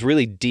 And then there's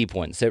really deep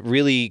ones that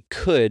really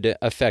could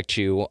affect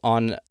you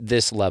on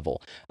this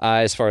level.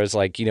 As far as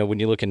when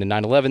you look into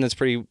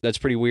 9/11, that's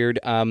pretty weird.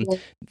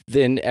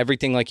 Then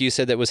everything, like you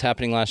said, that was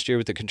happening last year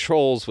with the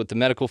controls, with the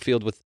medical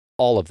field, with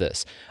all of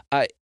this.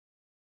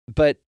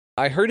 But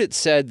I heard it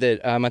said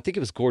that, I think it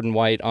was Gordon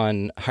White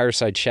on Higher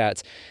Side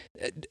Chats.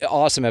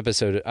 Awesome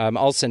episode.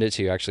 I'll send it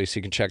to you, actually, so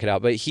you can check it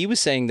out. But he was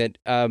saying that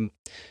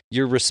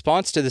your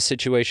response to the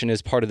situation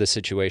is part of the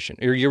situation,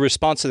 or your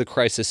response to the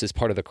crisis is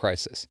part of the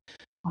crisis.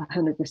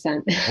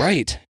 100%.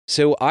 Right.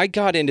 So I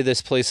got into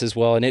this place as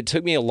well, and it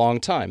took me a long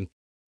time.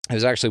 It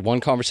was actually one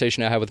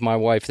conversation I had with my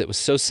wife that was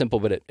so simple,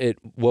 but it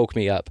woke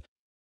me up.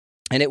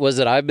 And it was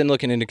that I've been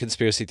looking into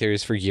conspiracy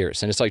theories for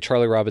years. And it's like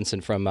Charlie Robinson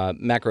from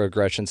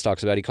Macroaggressions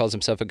talks about. He calls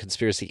himself a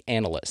conspiracy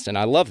analyst. And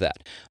I love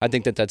that. I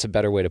think that that's a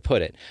better way to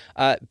put it.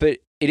 But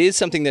it is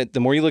something that the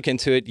more you look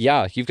into it,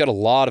 you've got a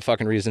lot of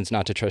fucking reasons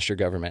not to trust your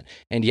government.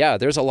 And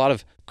there's a lot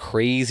of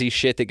crazy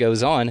shit that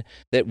goes on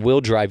that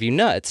will drive you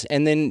nuts.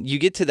 And then you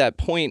get to that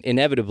point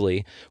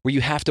inevitably where you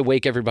have to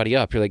wake everybody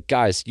up. You're like,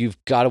 guys, you've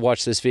got to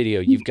watch this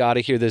video. You've got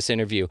to hear this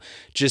interview.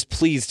 Just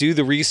please do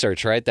the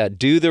research, right?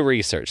 Do the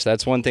research.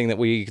 That's one thing that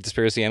we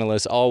conspiracy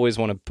analysts always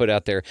want to put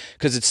out there,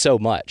 because it's so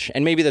much.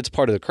 And maybe that's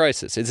part of the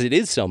crisis, is it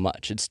is so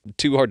much. It's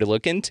too hard to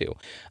look into.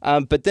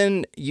 But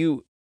then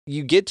you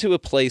get to a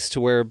place to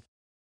where,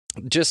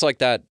 just like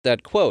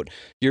that quote,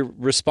 your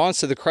response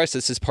to the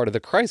crisis is part of the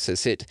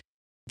crisis.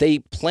 They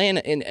plan,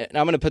 and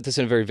I'm going to put this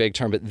in a very vague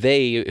term, but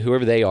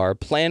whoever they are,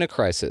 plan a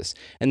crisis,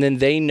 and then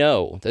they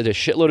know that a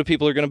shitload of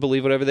people are going to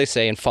believe whatever they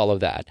say and follow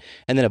that.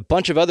 And then a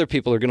bunch of other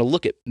people are going to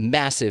look at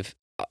massive,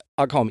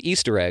 I'll call them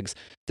Easter eggs,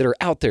 that are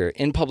out there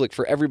in public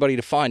for everybody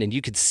to find. And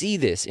you could see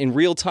this in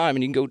real time,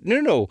 and you can go,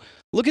 no,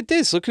 look at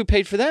this. Look who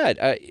paid for that.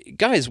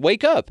 Guys,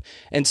 wake up.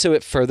 And so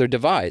it further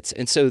divides.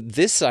 And so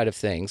this side of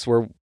things,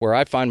 where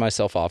I find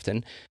myself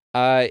often,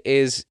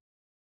 is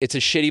it's a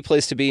shitty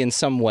place to be in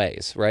some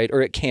ways, right?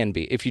 Or it can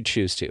be if you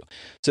choose to.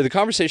 So the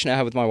conversation I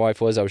had with my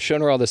wife was, I was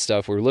showing her all this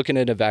stuff. We were looking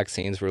at the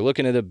vaccines. We were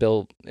looking at a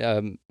bill,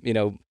 the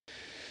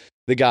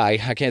guy,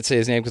 I can't say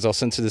his name because I'll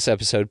censor this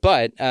episode,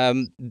 but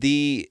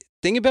the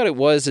thing about it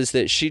is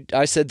that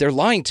I said, they're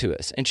lying to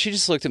us. And she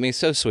just looked at me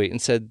so sweet and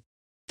said,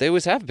 they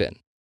always have been.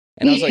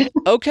 And I was like,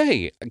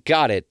 okay,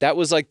 got it. That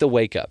was like the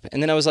wake up.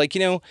 And then I was like,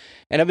 and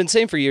I've been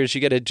saying for years,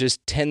 you got to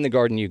just tend the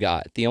garden you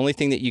got. The only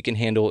thing that you can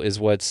handle is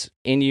what's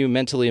in you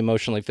mentally,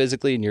 emotionally,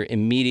 physically, in your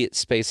immediate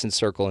space and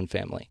circle and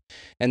family.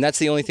 And that's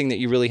the only thing that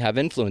you really have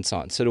influence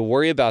on. So to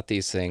worry about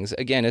these things,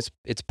 again,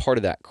 it's part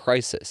of that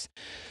crisis.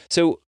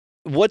 So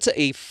what's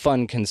a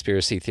fun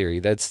conspiracy theory?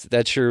 That's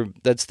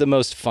the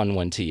most fun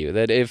one to you,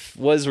 that if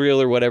was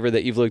real or whatever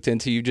that you've looked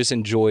into, you just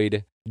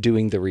enjoyed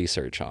doing the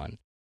research on?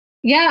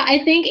 Yeah,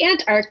 I think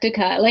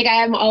Antarctica. Like,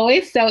 I'm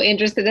always so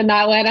interested in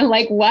that one. I'm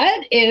like,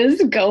 what is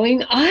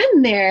going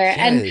on there?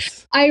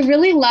 Yes. And I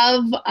really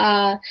love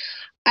the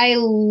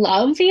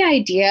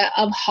idea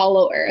of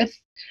Hollow Earth.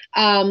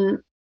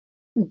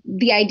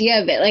 The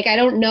idea of it, like, I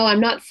don't know,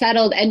 I'm not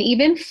settled. And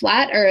even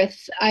Flat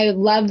Earth, I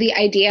love the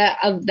idea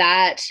of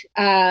that.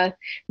 That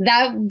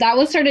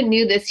was sort of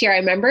new this year. I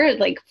remember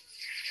like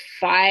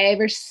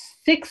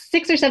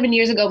 6 or 7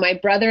 years ago, my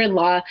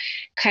brother-in-law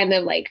kind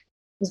of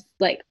was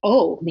like,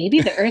 oh, maybe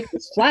the earth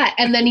is flat.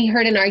 And then he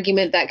heard an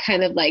argument that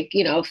kind of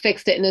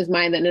fixed it in his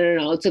mind that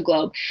no, it's a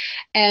globe.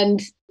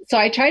 And so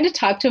I tried to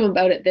talk to him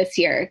about it this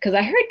year, because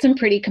I heard some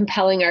pretty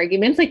compelling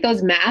arguments, like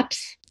those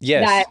maps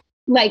that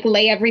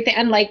lay everything,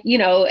 and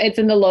it's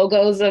in the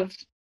logos of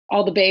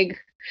all the big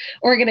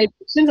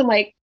organizations. I'm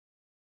like,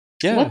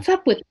 what's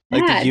up with that?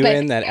 Like the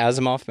UN, that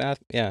Asimov map?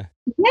 Yeah.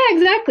 Yeah,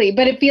 exactly.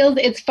 But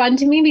it's fun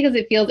to me because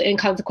it feels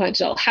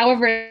inconsequential.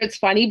 However, it's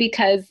funny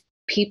because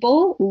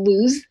people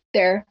lose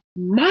their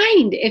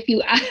mind if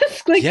you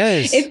ask. Like,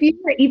 Yes. if you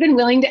are even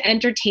willing to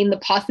entertain the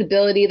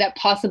possibility that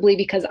possibly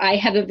because I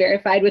haven't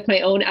verified with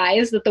my own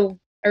eyes that the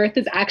Earth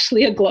is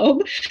actually a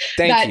globe,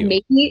 Thank you.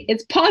 maybe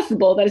it's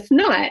possible that it's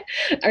not,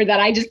 or that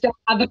I just don't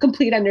have a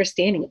complete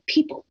understanding of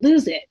people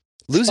lose it.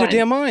 Lose their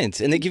damn minds,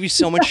 and they give you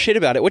so much shit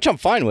about it, which I'm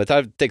fine with. I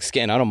have thick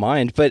skin, I don't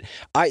mind. But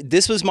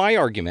this was my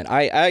argument.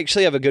 I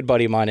actually have a good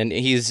buddy of mine, and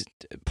he's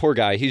poor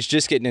guy. He's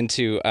just getting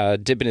into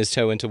dipping his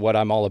toe into what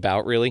I'm all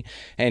about, really.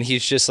 And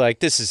he's just like,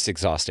 this is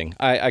exhausting.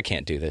 I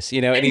can't do this,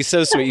 And he's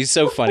so sweet. He's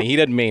so funny. He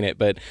doesn't mean it,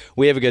 but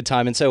we have a good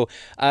time. And so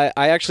I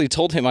actually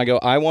told him, I go,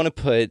 I want to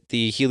put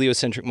the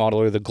heliocentric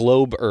model or the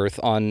globe Earth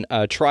on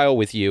trial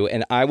with you,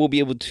 and I will be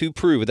able to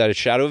prove without a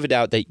shadow of a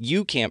doubt that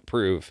you can't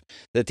prove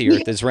that the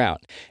Earth is round.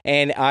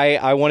 And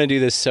I want to do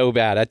this so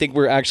bad. I think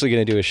we're actually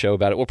going to do a show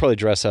about it. We'll probably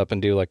dress up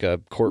and do like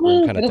a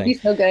courtroom kind of thing. It'll be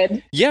so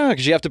good. Yeah,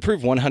 because you have to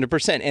prove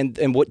 100%.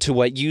 And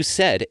what you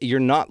said, you're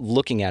not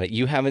looking at it.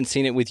 You haven't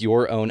seen it with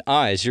your own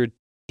eyes. You're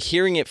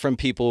hearing it from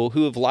people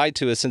who have lied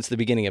to us since the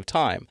beginning of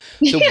time.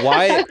 So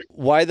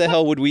why the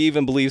hell would we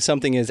even believe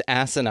something as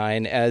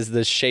asinine as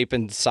the shape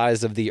and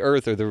size of the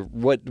Earth, or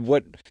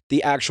what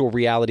the actual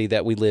reality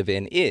that we live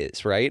in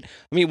is, right?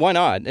 I mean, why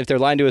not? If they're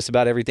lying to us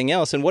about everything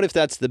else, and what if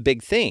that's the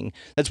big thing?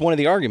 That's one of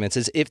the arguments,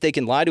 is if they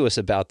can lie to us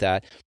about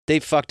that,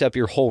 they've fucked up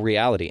your whole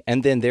reality,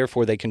 and then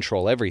therefore they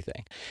control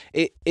everything.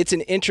 It's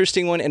an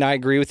interesting one, and I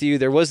agree with you.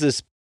 There was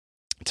this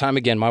time,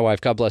 again, my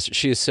wife, God bless her,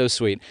 she is so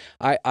sweet.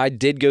 I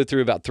did go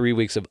through about 3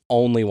 weeks of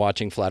only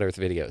watching flat Earth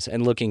videos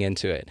and looking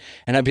into it.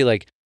 And I'd be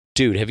like,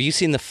 dude, have you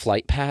seen the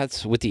flight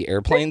paths with the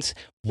airplanes?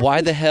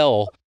 Why the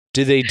hell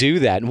do they do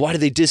that? And why do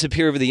they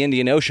disappear over the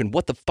Indian Ocean?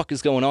 What the fuck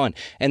is going on?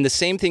 And the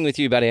same thing with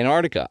you about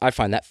Antarctica. I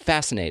find that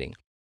fascinating.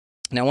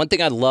 Now, one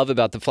thing I love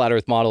about the flat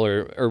Earth model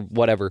or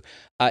whatever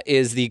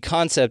is the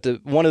concept of,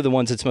 one of the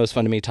ones that's most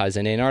fun to me ties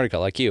into Antarctica,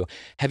 like you.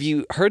 Have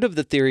you heard of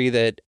the theory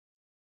that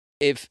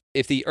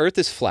if the Earth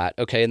is flat,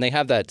 okay, and they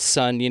have that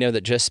sun,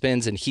 that just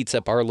spins and heats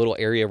up our little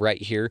area right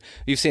here,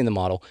 you've seen the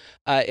model,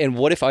 and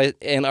what if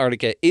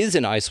Antarctica is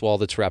an ice wall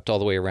that's wrapped all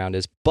the way around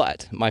us?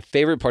 But my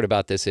favorite part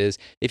about this is,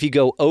 if you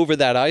go over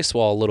that ice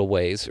wall a little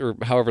ways, or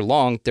however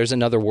long, there's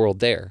another world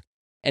there.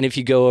 And if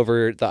you go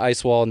over the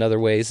ice wall another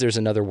ways, there's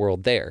another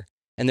world there.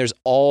 And there's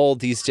all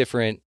these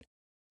different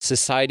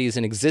societies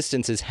and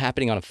existences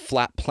happening on a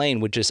flat plane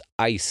with just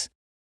ice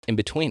in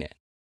between it.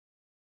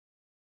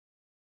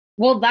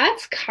 Well,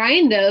 that's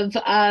kind of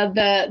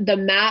the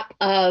map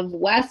of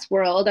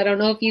Westworld. I don't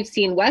know if you've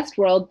seen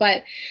Westworld,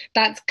 but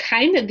that's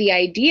kind of the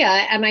idea.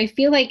 And I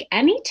feel like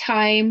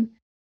anytime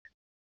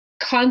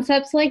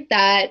concepts like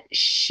that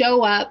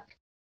show up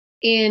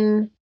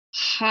in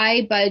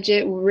high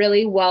budget,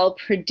 really well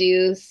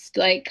produced,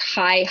 like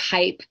high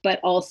hype,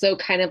 but also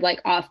kind of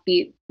like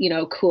offbeat,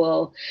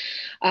 cool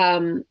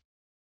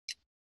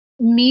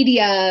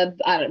media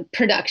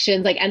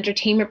productions, like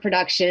entertainment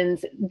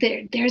productions,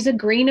 there's a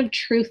grain of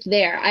truth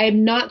there. I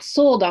am not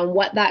sold on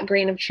what that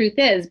grain of truth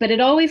is, but it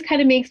always kind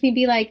of makes me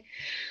be like,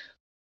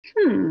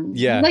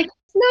 yeah, like,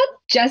 it's not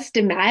just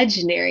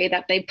imaginary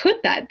that they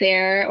put that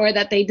there or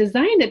that they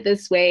designed it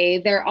this way.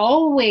 They're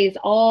always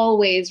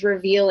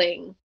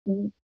revealing,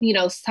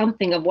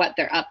 something of what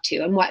they're up to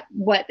and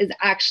what is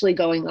actually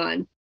going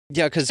on.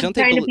 Yeah, because don't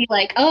they trying to be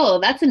like, oh,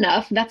 that's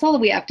enough. That's all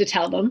we have to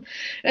tell them.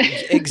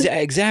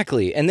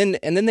 Exactly. And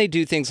then they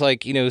do things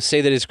like,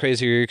 say that it's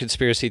crazy, or you're a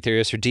conspiracy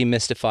theorist, or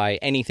demystify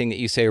anything that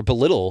you say, or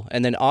belittle,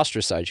 and then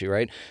ostracize you,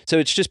 right? So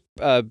it's just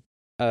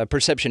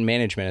perception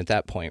management at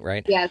that point,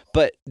 right? Yes.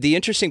 But the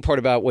interesting part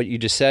about what you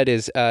just said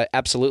is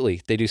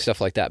absolutely they do stuff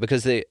like that,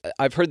 because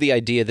I've heard the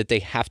idea that they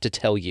have to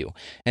tell you.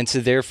 And so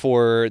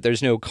therefore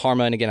there's no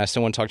karma. And again, I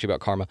still want to talk to you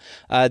about karma.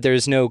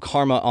 There's no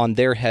karma on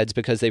their heads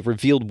because they've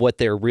revealed what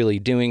they're really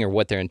doing, or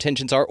what their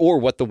intentions are, or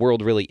what the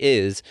world really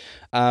is.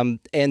 And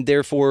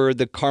therefore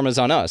the karma's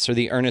on us, or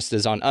the earnest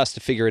is on us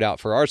to figure it out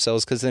for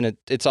ourselves, because then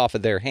it's off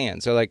of their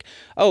hands. They're like,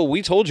 oh,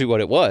 we told you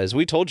what it was.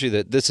 We told you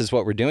that this is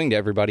what we're doing to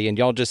everybody, and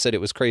y'all just said it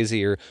was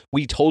crazy, or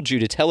we told you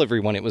to tell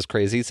everyone it was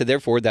crazy, so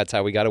therefore that's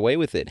how we got away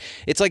with it.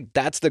 It's like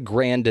that's the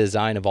grand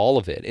design of all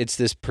of it. It's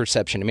this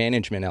perception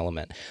management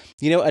element.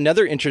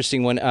 Another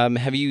interesting one,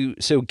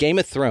 so Game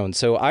of Thrones.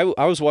 So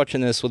I was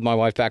watching this with my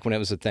wife back when it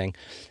was a thing,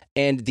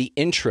 and the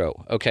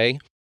intro, okay,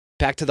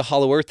 back to the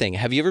Hollow Earth thing.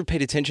 Have you ever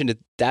paid attention to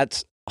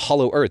that's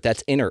Hollow Earth?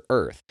 That's inner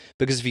Earth.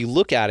 Because if you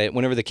look at it,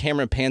 whenever the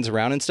camera pans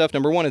around and stuff,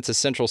 number one, it's a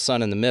central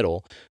sun in the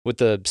middle with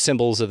the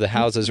symbols of the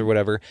houses or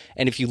whatever.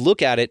 And if you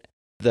look at it,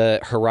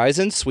 the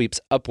horizon sweeps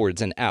upwards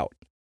and out,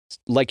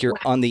 like you're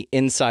on the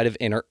inside of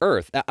inner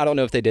Earth. I don't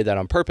know if they did that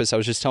on purpose. I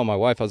was just telling my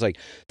wife, I was like,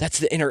 that's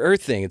the inner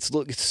Earth thing. It's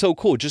so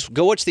cool. Just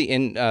go watch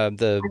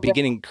the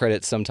beginning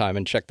credits sometime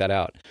and check that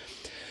out.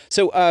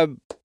 So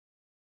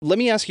let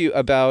me ask you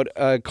about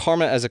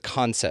karma as a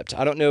concept.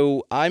 I don't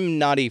know. I'm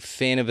not a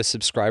fan of a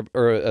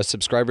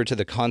subscriber to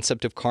the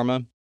concept of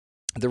karma.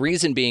 The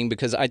reason being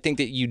because I think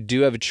that you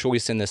do have a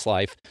choice in this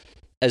life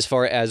as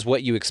far as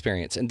what you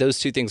experience. And those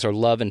two things are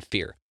love and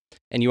fear.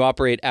 And you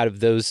operate out of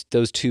those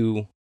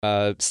two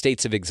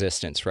states of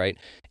existence, right?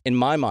 In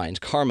my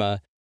mind,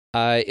 karma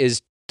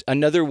is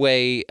another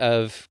way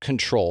of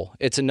control.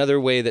 It's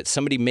another way that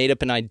somebody made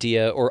up an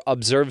idea or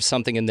observed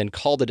something and then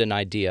called it an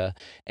idea,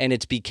 and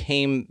it's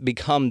become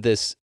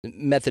this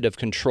method of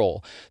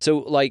control. So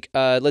like,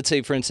 let's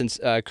say, for instance,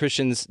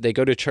 Christians, they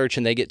go to church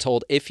and they get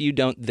told, if you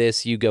don't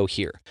this, you go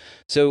here.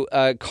 So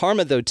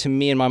karma, though, to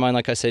me, in my mind,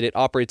 like I said, it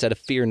operates out of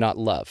fear, not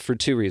love, for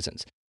two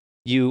reasons.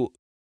 You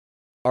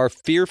are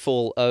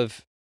fearful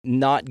of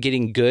not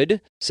getting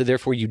good, so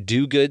therefore you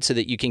do good so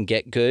that you can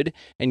get good,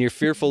 and you're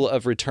fearful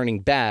of returning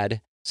bad,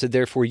 so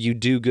therefore you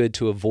do good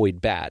to avoid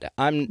bad.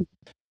 I'm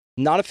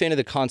not a fan of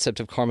the concept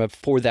of karma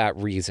for that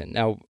reason.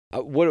 Now,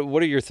 what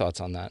are your thoughts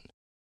on that?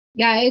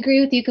 Yeah, I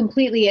agree with you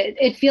completely.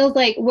 It feels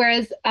like,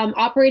 whereas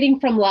operating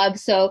from love,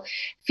 so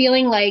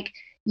feeling like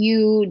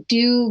you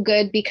do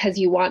good because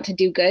you want to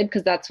do good,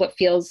 because that's what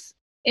feels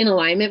in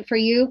alignment for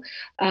you,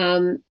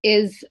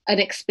 is an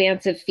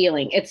expansive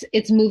feeling.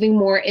 It's moving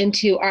more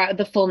into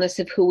the fullness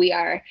of who we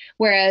are.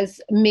 Whereas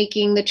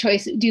making the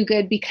choice to do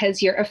good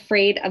because you're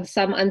afraid of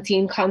some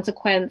unseen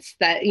consequence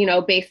that,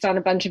 based on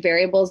a bunch of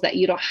variables that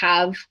you don't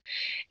have,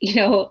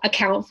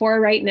 account for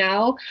right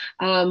now,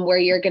 where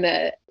you're going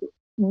to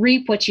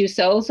reap what you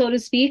sow, so to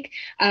speak.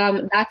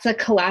 That's a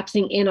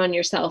collapsing in on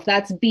yourself.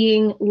 That's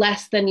being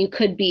less than you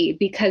could be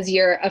because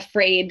you're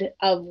afraid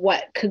of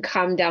what could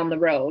come down the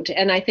road.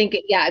 And I think,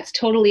 it's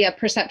totally a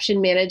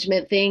perception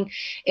management thing.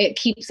 It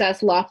keeps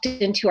us locked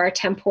into our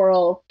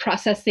temporal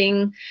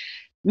processing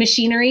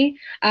machinery.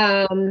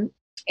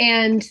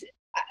 And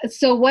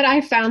so what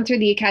I found through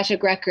the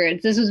Akashic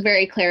records, this was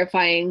very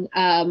clarifying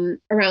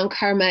around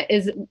karma,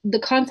 is the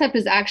concept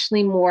is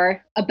actually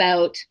more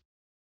about,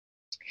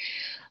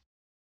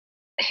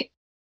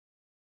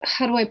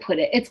 how do I put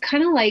it? It's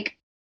kind of like,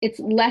 it's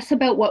less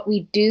about what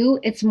we do.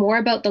 It's more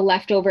about the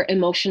leftover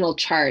emotional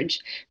charge,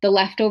 the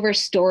leftover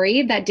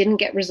story that didn't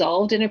get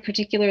resolved in a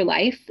particular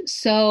life.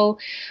 So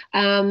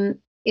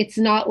it's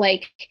not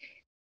like,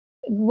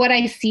 what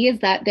I see is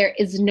that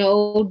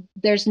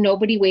there's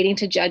nobody waiting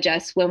to judge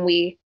us when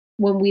we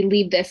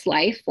leave this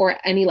life or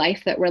any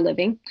life that we're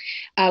living.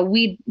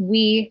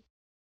 We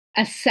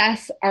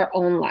assess our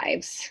own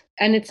lives.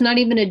 And it's not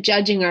even a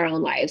judging our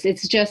own lives.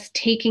 It's just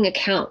taking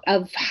account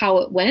of how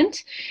it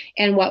went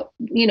and what,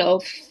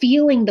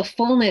 feeling the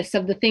fullness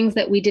of the things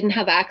that we didn't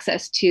have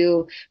access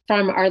to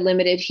from our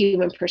limited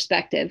human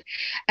perspective.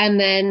 And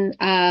then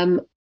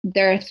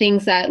there are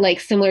things that, like,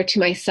 similar to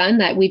my son,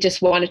 that we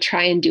just want to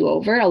try and do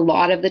over. A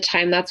lot of the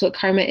time, that's what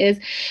karma is.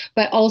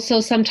 But also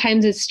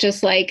sometimes it's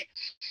just like,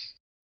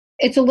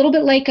 it's a little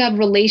bit like a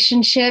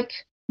relationship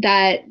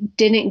that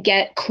didn't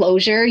get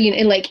closure,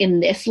 like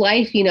in this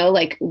life,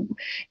 like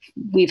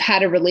we've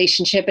had a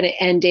relationship and it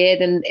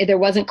ended and there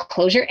wasn't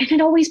closure, and it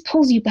always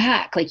pulls you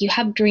back. Like, you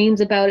have dreams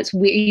about it's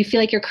weird. You feel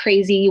like you're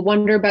crazy. You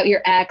wonder about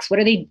your ex. What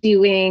are they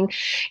doing?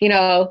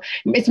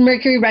 It's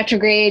Mercury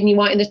retrograde and you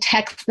want to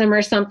text them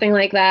or something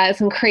like that,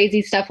 some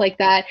crazy stuff like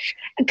that.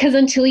 Because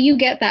until you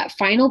get that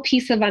final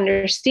piece of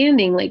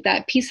understanding, like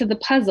that piece of the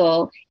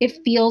puzzle, it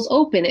feels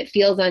open, it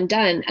feels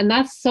undone. And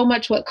that's so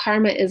much what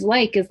karma is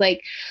like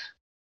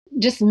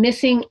just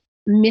missing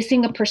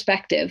a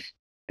perspective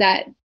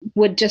that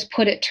would just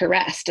put it to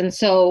rest. And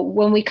so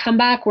when we come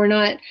back, we're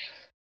not,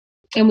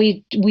 and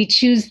we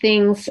choose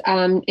things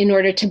in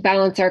order to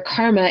balance our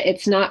karma.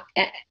 It's not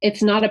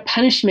a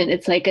punishment.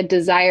 It's like a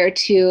desire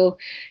to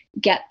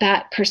get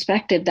that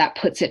perspective that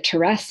puts it to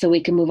rest so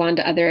we can move on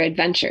to other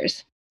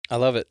adventures. I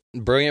love it.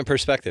 Brilliant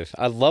perspective.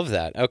 I love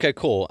that. Okay,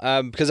 cool.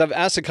 Because I've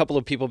asked a couple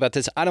of people about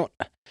this.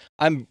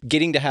 I'm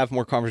getting to have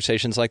more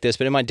conversations like this,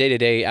 but in my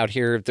day-to-day out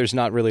here, there's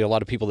not really a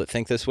lot of people that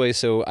think this way.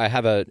 So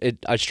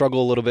I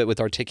struggle a little bit with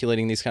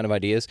articulating these kind of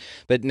ideas.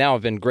 But now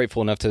I've been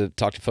grateful enough to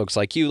talk to folks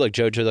like you, like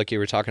Jojo, like you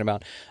were talking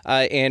about.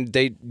 And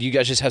you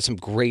guys just have some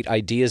great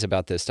ideas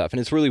about this stuff.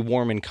 And it's really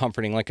warm and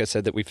comforting, like I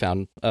said, that we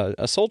found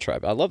a soul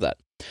tribe. I love that.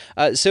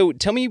 So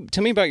tell me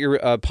about your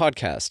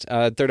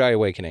podcast, Third Eye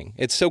Awakening.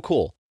 It's so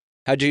cool.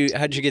 How'd you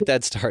get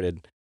that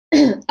started?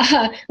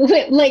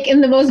 Like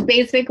in the most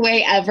basic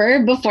way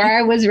ever, before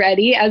I was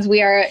ready, as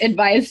we are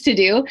advised to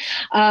do,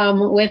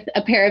 with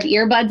a pair of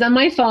earbuds on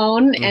my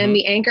phone and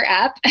the Anchor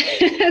app.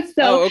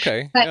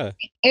 Okay. Yeah.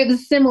 It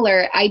was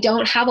similar. I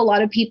don't have a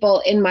lot of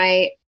people in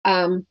my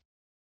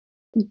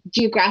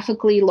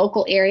geographically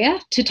local area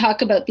to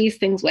talk about these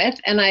things with.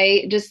 And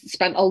I just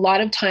spent a lot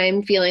of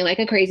time feeling like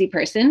a crazy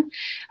person,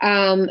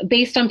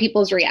 based on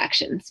people's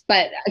reactions,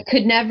 but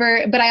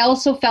I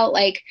also felt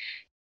like,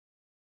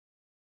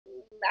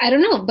 I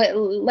don't know, but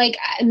like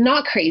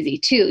not crazy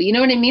too. You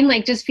know what I mean?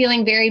 Like just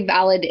feeling very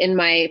valid in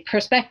my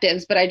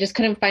perspectives, but I just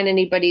couldn't find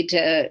anybody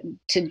to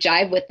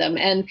jive with them.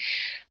 And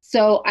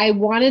so I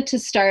wanted to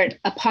start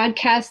a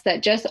podcast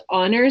that just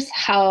honors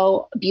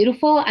how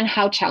beautiful and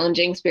how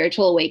challenging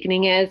spiritual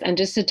awakening is, and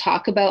just to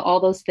talk about all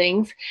those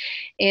things.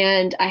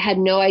 And I had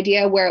no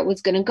idea where it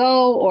was going to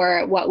go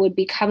or what would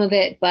become of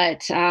it.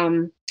 But,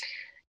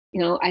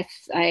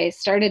 I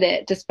started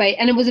it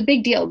and it was a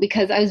big deal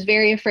because I was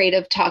very afraid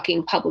of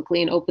talking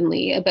publicly and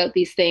openly about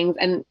these things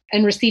and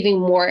receiving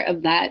more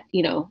of that,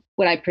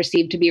 what I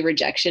perceive to be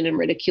rejection and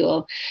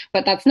ridicule.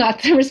 But that's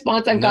not the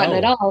response I've gotten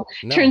at all.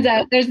 No. Turns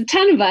out there's a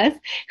ton of us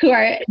who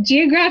are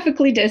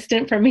geographically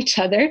distant from each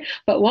other,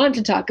 but want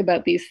to talk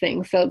about these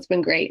things. So it's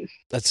been great.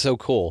 That's so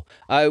cool.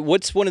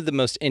 What's one of the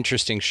most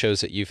interesting shows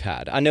that you've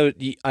had? I know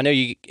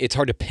it's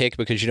hard to pick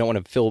because you don't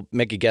want to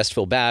make a guest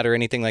feel bad or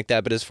anything like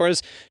that. But as far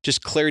as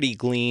just clarity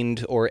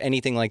gleaned or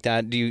anything like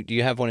that, do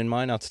you have one in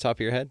mind off the top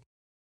of your head?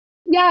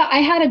 Yeah, I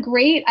had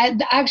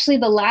actually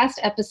the last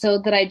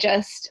episode that I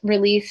just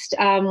released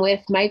with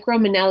Mike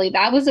Romanelli,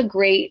 that was a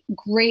great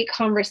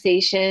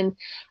conversation,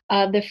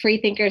 the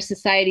Freethinker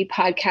Society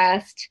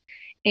podcast.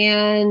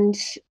 And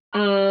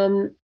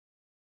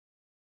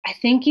I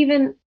think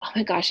even, oh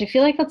my gosh, I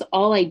feel like that's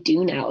all I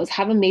do now is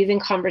have amazing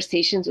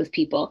conversations with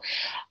people.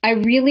 I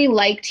really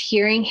liked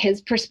hearing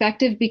his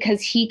perspective because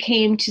he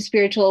came to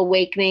spiritual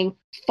awakening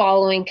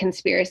following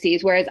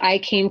conspiracies, whereas I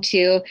came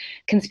to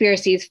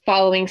conspiracies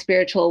following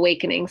spiritual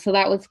awakening. So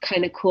that was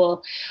kind of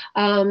cool.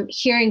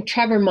 Hearing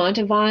Trevor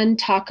Montavon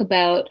talk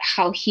about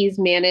how he's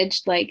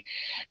managed like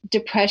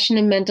depression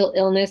and mental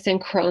illness and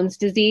Crohn's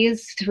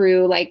disease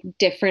through like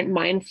different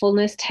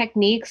mindfulness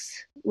techniques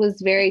was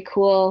very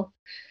cool.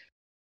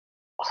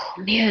 Oh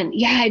man,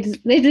 yeah,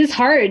 it is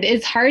hard.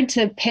 It's hard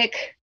to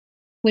pick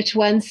which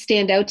ones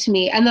stand out to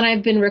me. And then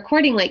I've been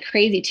recording like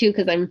crazy too,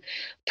 because I'm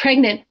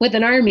pregnant with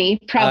an army,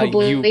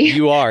 probably.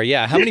 You are,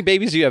 yeah. How many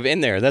babies do you have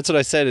in there? That's what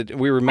I said.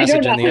 We were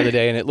messaging the other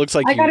day, and it looks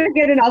like I gotta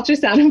get an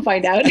ultrasound and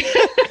find out.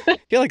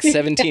 You have like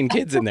 17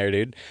 kids in there,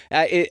 dude.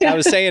 I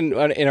was saying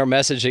in our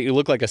message that you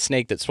look like a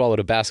snake that swallowed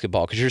a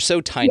basketball because you're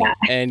so tiny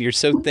and you're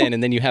so thin,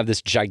 and then you have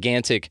this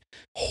gigantic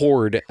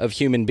horde of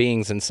human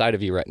beings inside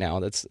of you right now.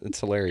 It's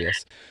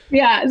hilarious.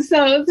 Yeah,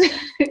 so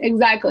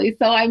exactly.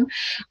 So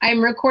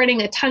I'm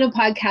recording a ton of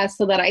podcasts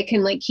so that I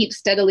can like keep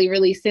steadily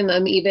releasing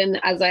them even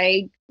as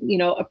I,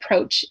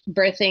 approach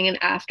birthing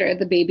and after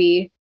the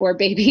baby or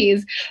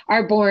babies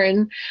are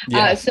born.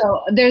 Yeah.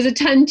 So there's a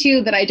ton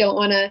too that I don't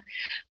want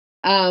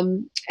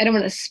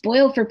to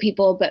spoil for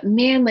people, but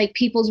man, like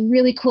people's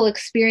really cool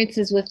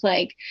experiences with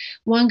like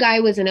one guy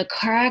was in a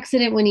car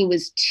accident when he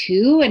was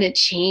 2 and it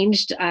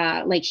changed,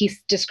 like he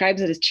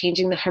describes it as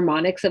changing the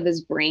harmonics of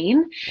his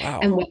brain. Wow.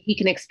 And what he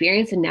can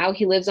experience. And now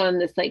he lives on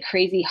this like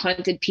crazy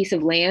haunted piece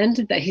of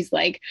land that he's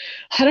like,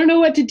 I don't know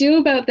what to do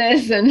about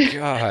this. And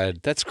God,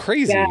 that's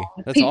crazy. Yeah,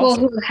 that's people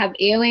awesome. who have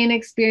alien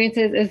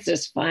experiences, it's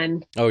just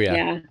fun. Oh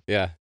yeah.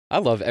 Yeah. I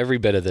love every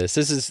bit of this.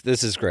 This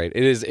is great.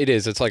 It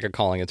is. It's like a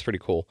calling. It's pretty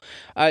cool.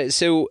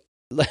 So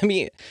let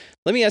me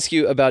ask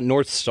you about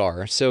North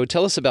Star. So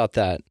tell us about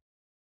that.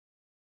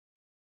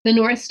 The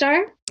North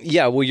Star?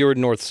 Yeah. Well, your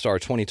North Star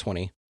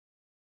 2020.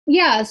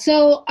 Yeah.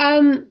 So,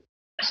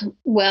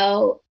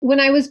 well,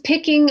 when I was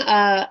picking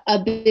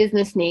a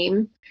business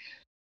name,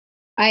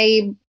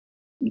 I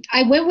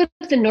went with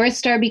the North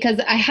Star because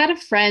I had a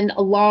friend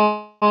a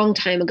long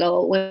time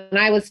ago when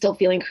I was still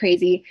feeling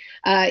crazy.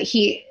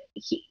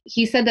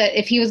 He said that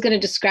if he was going to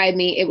describe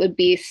me, it would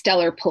be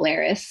Stellar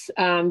Polaris,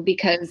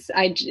 because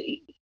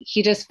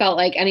he just felt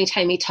like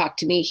anytime he talked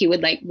to me, he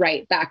would like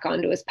right back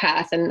onto his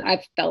path. And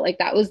I felt like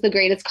that was the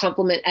greatest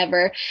compliment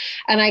ever.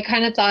 And I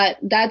kind of thought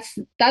that's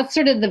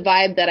sort of the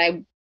vibe that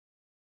I,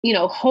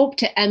 hope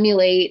to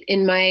emulate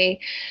in my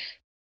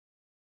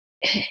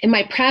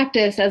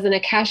practice as an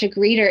Akashic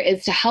reader,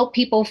 is to help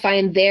people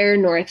find their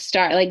North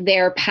Star, like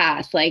their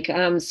path. Like,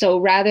 so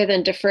rather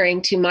than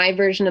deferring to my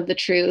version of the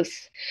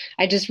truth,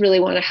 I just really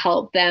want to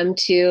help them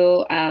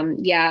to,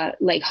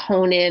 like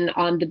hone in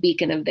on the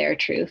beacon of their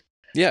truth.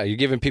 Yeah, you're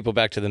giving people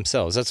back to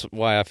themselves. That's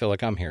why I feel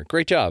like I'm here.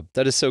 Great job.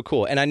 That is so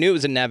cool. And I knew it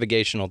was a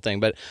navigational thing,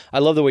 but I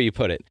love the way you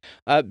put it.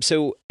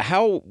 So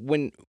how,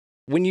 when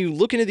you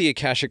look into the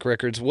Akashic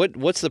records,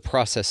 what's the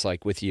process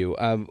like with you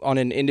on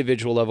an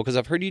individual level? Because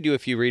I've heard you do a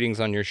few readings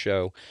on your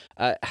show.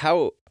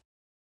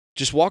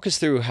 Just walk us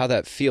through how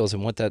that feels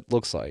and what that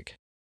looks like.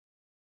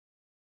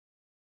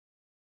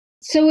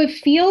 So it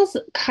feels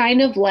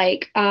kind of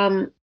like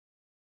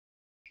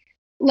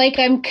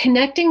I'm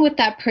connecting with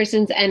that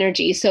person's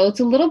energy. So it's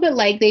a little bit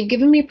like they've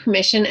given me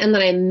permission and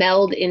then I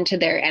meld into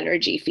their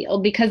energy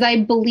field, because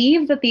I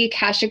believe that the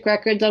Akashic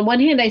records, on one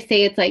hand, I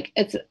say it's like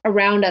it's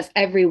around us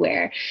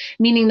everywhere,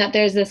 meaning that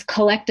there's this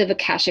collective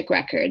Akashic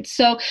record.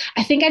 So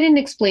I think I didn't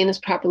explain this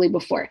properly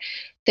before.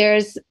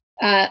 There's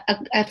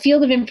a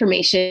field of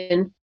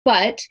information,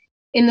 but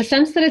in the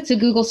sense that it's a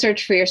Google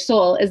search for your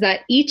soul, is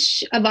that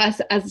each of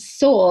us as a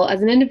soul,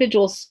 as an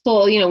individual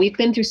soul, we've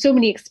been through so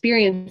many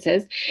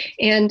experiences,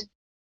 and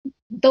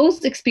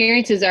those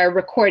experiences are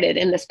recorded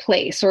in this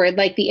place, or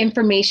like the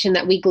information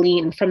that we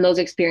glean from those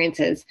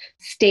experiences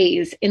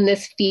stays in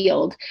this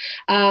field.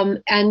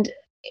 And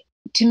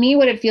to me,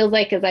 what it feels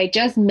like is I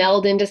just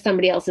meld into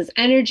somebody else's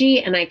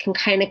energy and I can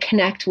kind of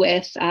connect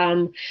with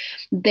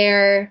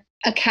their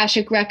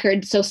Akashic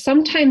record. So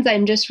sometimes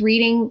I'm just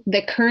reading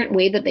the current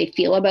way that they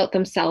feel about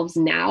themselves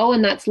now,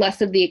 and that's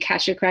less of the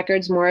Akashic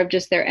records, more of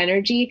just their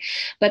energy.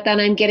 But then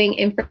I'm getting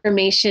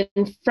information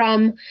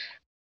from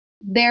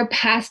their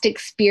past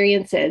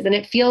experiences, and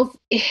it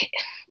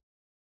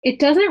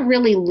doesn't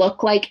really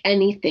look like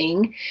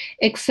anything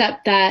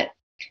except that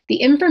The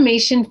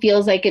information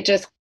feels like it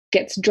just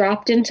gets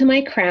dropped into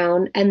my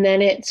crown, and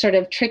then it sort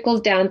of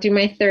trickles down through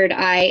my third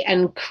eye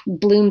and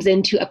blooms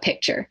into a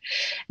picture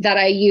that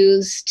I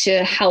use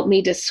to help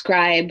me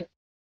describe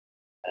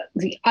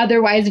the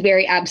otherwise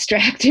very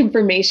abstract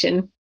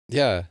information.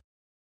 Yeah.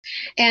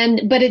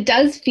 But it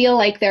does feel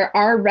like there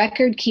are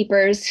record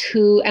keepers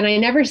who, and I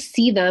never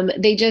see them,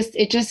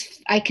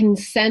 I can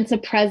sense a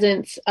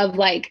presence of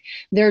like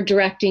they're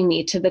directing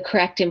me to the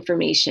correct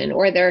information,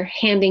 or they're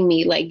handing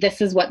me like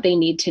this is what they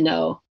need to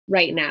know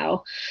right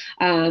now,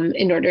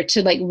 in order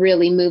to like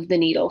really move the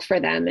needle for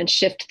them and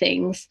shift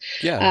things.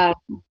 Yeah.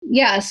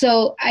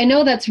 So I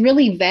know that's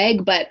really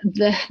vague, but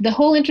the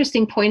whole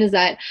interesting point is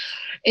that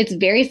it's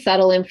very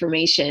subtle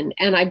information,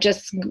 and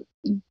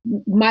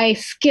my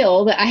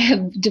skill that I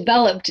have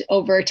developed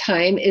over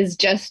time is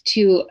just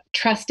to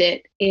trust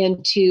it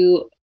and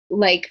to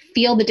like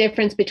feel the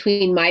difference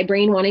between my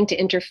brain wanting to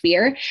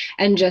interfere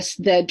and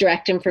just the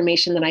direct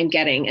information that I'm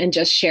getting, and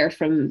just share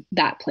from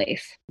that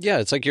place. Yeah,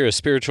 it's like you're a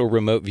spiritual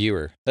remote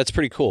viewer. That's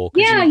pretty cool.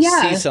 Yeah, you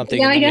see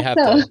something and then you have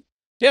to.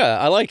 Yeah,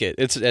 I like it.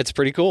 It's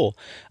pretty cool.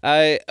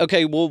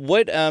 Okay, well,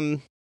 what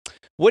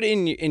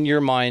in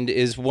your mind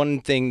is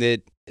one thing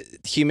that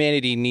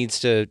humanity needs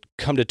to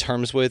come to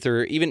terms with,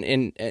 or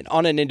even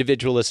on an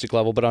individualistic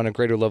level, but on a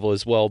greater level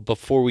as well,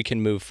 before we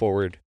can move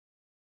forward?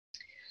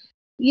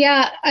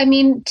 Yeah, I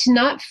mean, to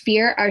not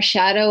fear our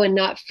shadow and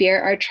not fear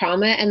our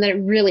trauma, and that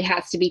it really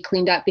has to be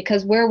cleaned up,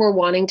 because where we're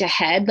wanting to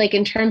head, like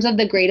in terms of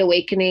the Great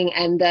Awakening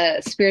and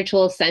the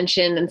spiritual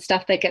ascension and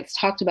stuff that gets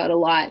talked about a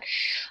lot,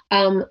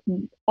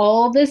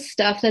 all this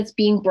stuff that's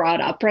being brought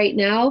up right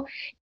now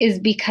is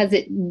because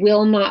it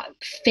will not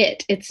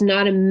fit. It's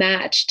not a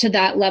match to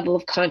that level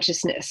of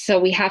consciousness. So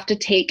we have to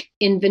take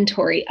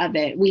inventory of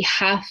it. We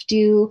have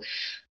to,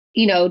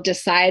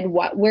 decide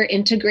what we're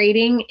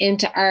integrating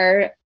into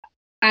our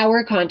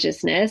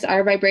consciousness,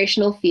 our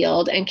vibrational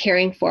field, and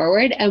carrying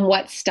forward, and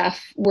what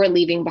stuff we're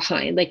leaving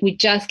behind. Like, we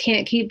just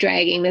can't keep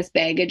dragging this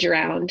baggage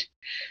around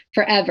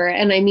forever.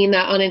 And I mean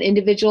that on an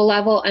individual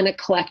level and a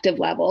collective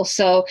level.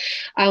 So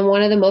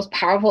one of the most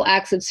powerful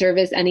acts of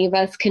service any of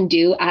us can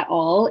do at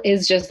all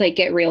is just like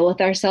get real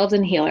with ourselves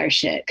and heal our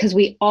shit. Because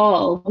we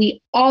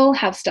all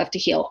have stuff to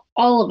heal,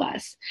 all of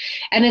us.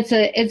 And it's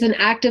an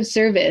act of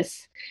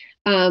service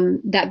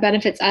that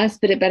benefits us,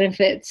 but it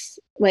benefits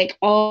like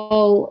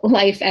all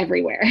life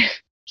everywhere,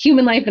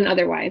 human life and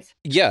otherwise.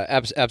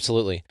 Yeah,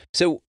 absolutely.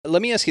 So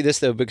let me ask you this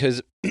though,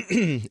 because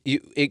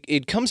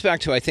it comes back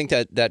to, I think,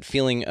 that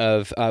feeling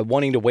of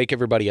wanting to wake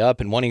everybody up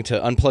and wanting to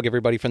unplug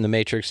everybody from the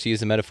matrix, to use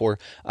the metaphor,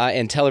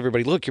 and tell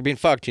everybody, look, you're being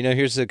fucked.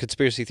 Here's the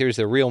conspiracy theories,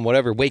 they're real and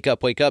whatever. Wake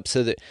up.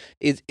 So that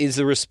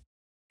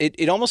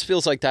it almost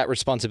feels like that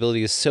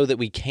responsibility is so that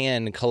we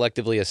can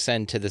collectively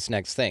ascend to this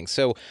next thing.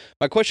 So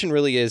my question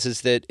really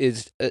is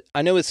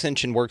I know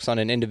ascension works on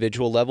an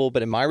individual level,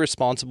 but am I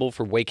responsible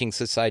for waking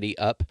society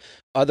up?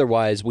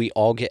 Otherwise, we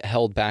all get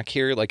held back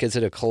here. Like, is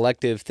it a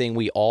collective thing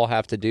we all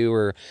have to do,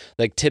 or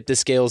like tip the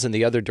scales in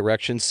the other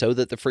direction so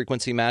that the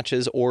frequency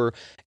matches? Or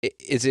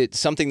is it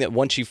something that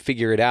once you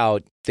figure it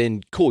out,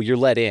 then cool, you're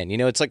let in?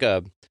 It's like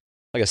a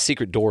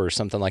secret door or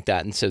something like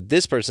that. And so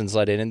this person's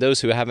let in, and those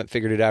who haven't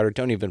figured it out or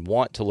don't even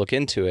want to look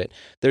into it,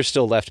 they're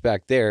still left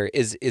back there.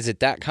 Is it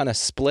that kind of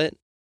split?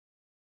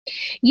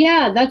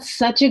 Yeah, that's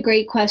such a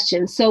great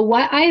question. So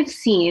what I've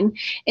seen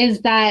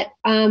is that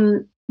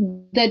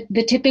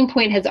the tipping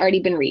point has already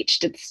been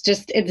reached. It's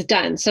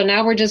done. So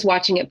now we're just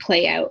watching it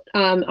play out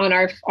on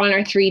our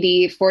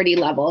 3D, 4D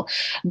level.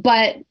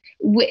 But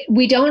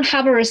we don't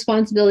have a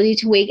responsibility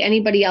to wake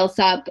anybody else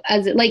up,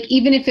 as like,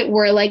 even if it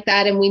were like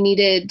that and we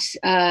needed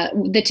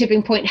the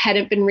tipping point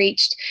hadn't been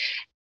reached,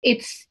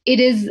 it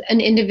is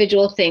an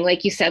individual thing.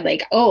 Like you said,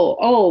 like,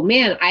 oh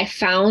man, I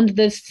found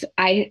this.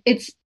 I'm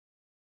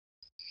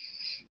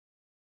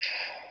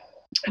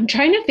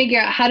trying to figure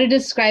out how to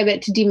describe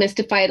it to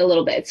demystify it a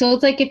little bit. So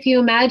it's like, if you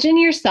imagine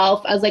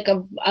yourself as like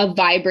a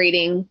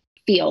vibrating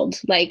field,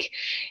 like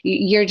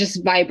you're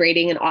just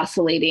vibrating and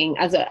oscillating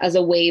as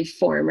a wave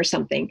form or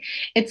something.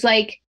 It's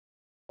like,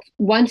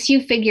 once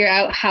you figure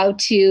out how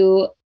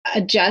to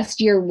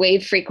adjust your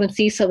wave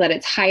frequency so that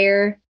it's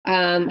higher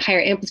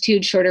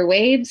amplitude, shorter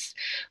waves,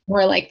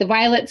 more like the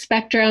violet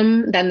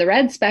spectrum than the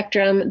red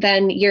spectrum,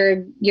 then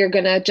you're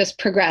gonna just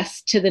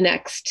progress to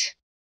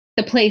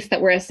the place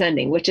that we're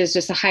ascending, which is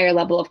just a higher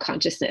level of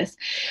consciousness.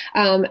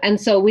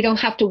 And so we don't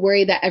have to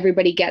worry that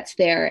everybody gets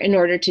there in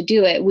order to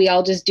do it. We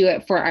all just do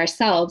it for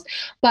ourselves.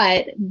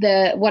 But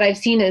what I've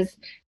seen is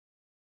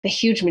the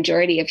huge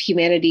majority of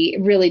humanity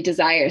really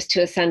desires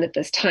to ascend at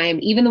this time.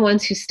 Even the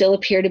ones who still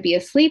appear to be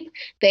asleep,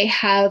 they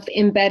have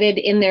embedded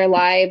in their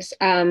lives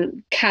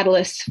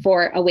catalysts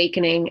for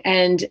awakening.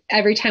 And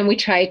every time we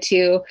try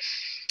to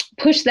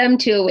push them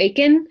to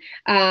awaken,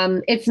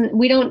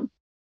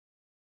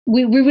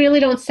 we really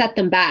don't set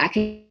them back.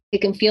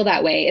 It can feel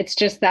that way. It's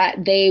just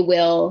that they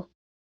will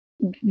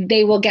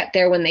get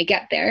there when they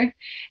get there,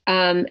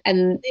 and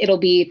it'll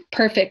be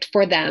perfect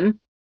for them.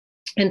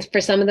 And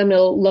for some of them,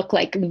 it'll look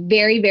like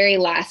very, very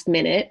last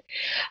minute.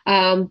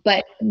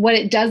 But what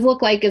it does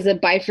look like is a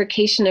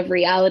bifurcation of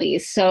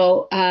realities.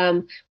 So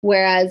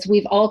whereas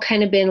we've all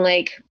kind of been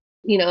like,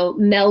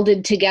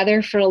 melded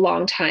together for a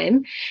long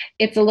time,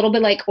 it's a little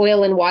bit like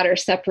oil and water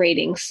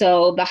separating.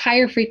 So the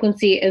higher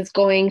frequency is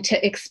going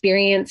to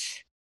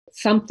experience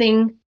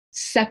something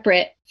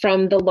separate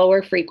from the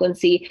lower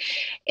frequency.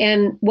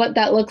 And what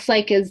that looks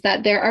like is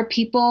that there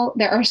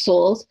are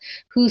souls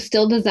who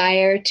still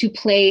desire to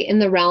play in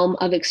the realm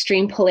of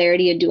extreme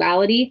polarity and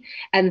duality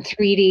and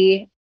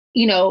 3D,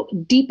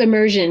 deep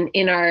immersion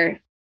in our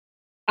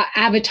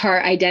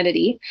avatar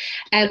identity.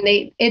 And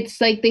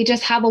it's like they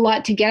just have a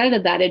lot to get out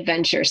of that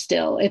adventure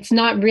still. It's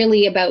not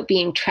really about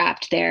being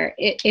trapped there.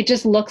 It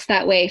just looks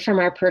that way from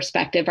our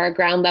perspective, our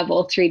ground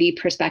level 3D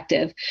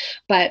perspective.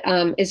 But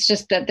it's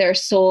just that their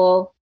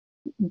soul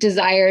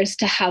desires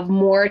to have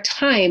more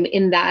time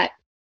in that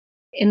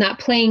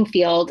playing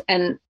field.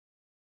 And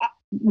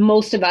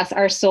most of us,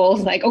 our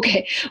souls, like,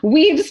 okay,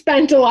 we've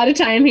spent a lot of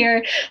time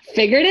here,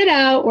 figured it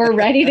out, we're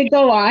ready to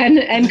go on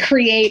and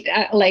create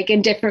like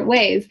in different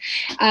ways.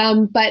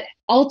 But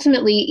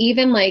ultimately,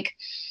 even like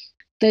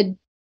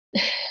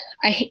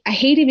I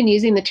hate even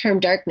using the term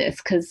darkness,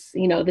 because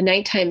the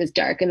nighttime is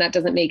dark and that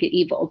doesn't make it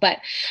evil, but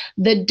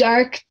the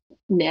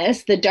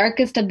darkness, the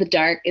darkest of the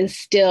dark, is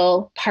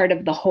still part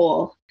of the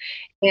whole.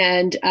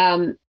 And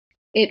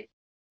it,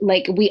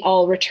 like, we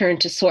all return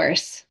to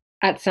source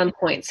at some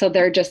point. So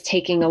they're just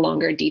taking a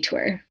longer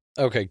detour.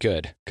 Okay,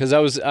 good. Because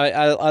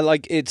I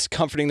like, it's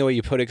comforting the way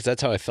you put it, because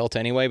that's how I felt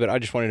anyway, but I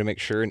just wanted to make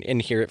sure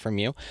and hear it from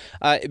you.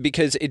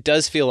 Because it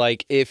does feel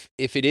like if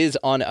it is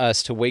on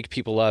us to wake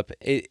people up,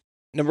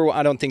 number one,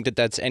 I don't think that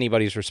that's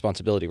anybody's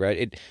responsibility,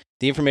 right?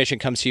 The information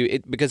comes to you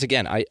because,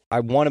 again, I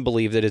want to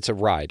believe that it's a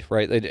ride,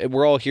 right?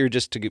 We're all here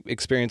just to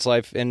experience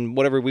life and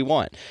whatever we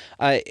want.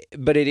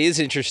 But it is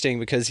interesting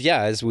because,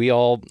 yeah, as we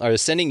all are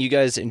ascending, you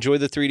guys enjoy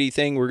the 3D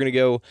thing. We're going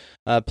to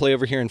go play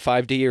over here in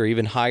 5D or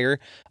even higher.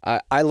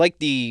 I like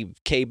the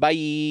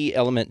bye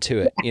element to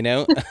it,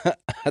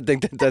 I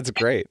think that's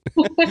great.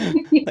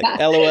 Like,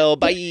 LOL,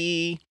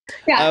 bye.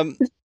 Yeah.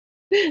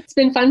 It's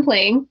been fun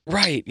playing.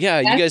 Right.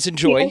 Yeah. You guys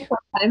enjoy.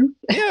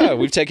 Yeah.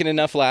 We've taken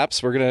enough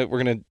laps. We're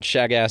gonna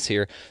shag ass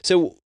here.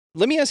 So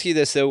let me ask you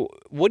this though.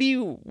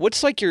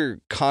 What's like your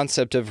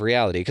concept of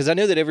reality? Because I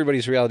know that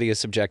everybody's reality is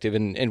subjective,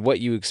 and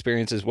what you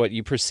experience is what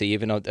you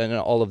perceive, and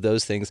all of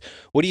those things.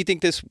 What do you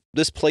think this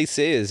place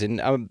is? And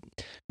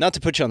not to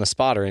put you on the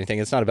spot or anything.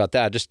 It's not about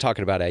that. Just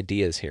talking about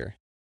ideas here.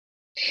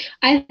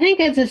 I think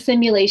it's a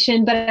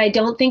simulation, but I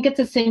don't think it's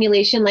a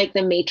simulation like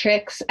the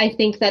Matrix. I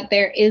think that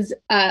there is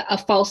a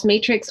false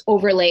Matrix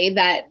overlay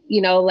that,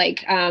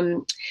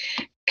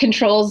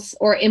 controls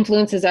or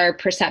influences our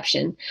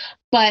perception.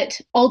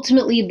 But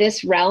ultimately,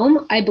 this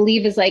realm, I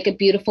believe, is like a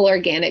beautiful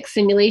organic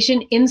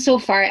simulation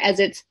insofar as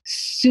it's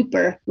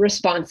super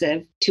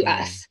responsive to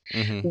us,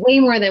 way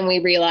more than we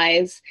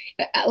realize.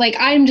 Like,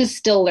 I'm just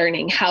still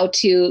learning how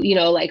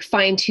to,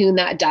 fine tune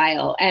that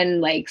dial and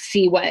like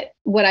see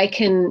what I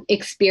can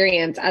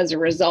experience as a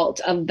result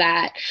of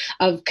that,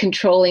 of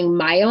controlling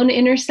my own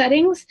inner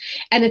settings.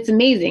 And it's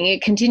amazing.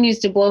 It continues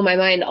to blow my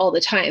mind all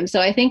the time. So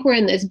I think we're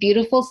in this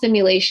beautiful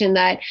simulation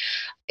that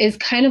is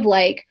kind of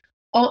like,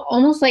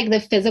 almost like the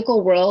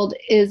physical world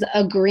is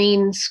a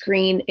green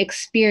screen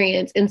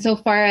experience,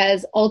 insofar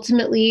as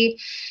ultimately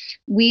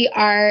we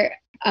are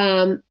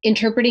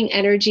interpreting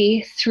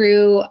energy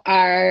through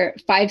our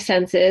five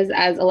senses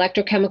as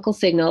electrochemical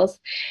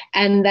signals.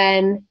 And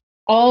then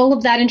all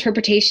of that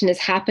interpretation is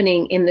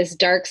happening in this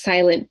dark,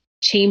 silent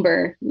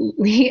chamber,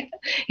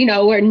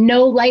 where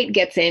no light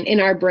gets in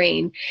our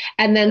brain.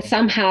 And then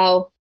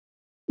somehow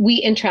we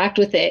interact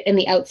with it in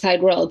the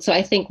outside world. So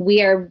I think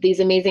we are these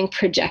amazing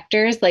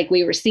projectors. Like,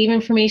 we receive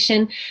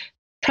information,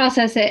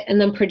 process it,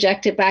 and then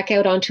project it back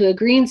out onto a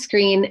green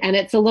screen. And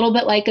it's a little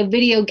bit like a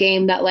video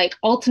game that, like,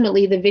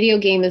 ultimately the video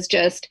game is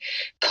just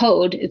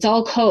code. It's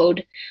all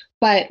code,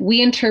 but we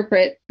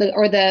interpret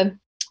the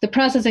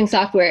processing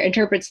software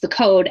interprets the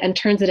code and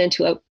turns it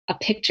into a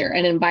picture,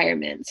 an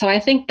environment. So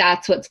I think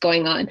that's what's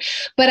going on.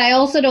 But I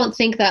also don't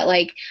think that,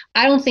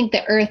 I don't think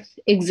the Earth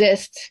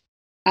exists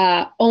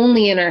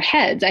only in our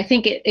heads. I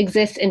think it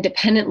exists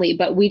independently,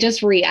 but we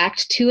just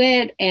react to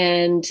it,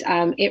 and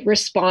it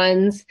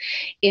responds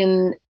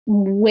in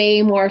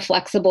way more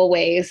flexible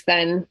ways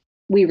than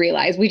we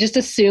realize. We just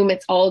assume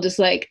it's all just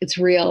like, it's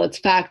real, it's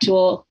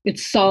factual,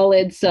 it's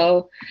solid.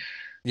 So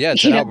yeah,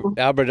 it's an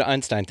Albert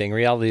Einstein thing.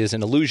 Reality is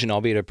an illusion,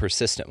 albeit a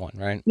persistent one,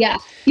 right? Yeah.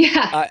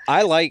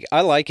 I like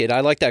it. I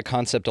like that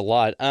concept a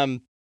lot.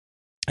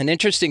 An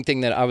interesting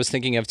thing that I was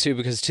thinking of too,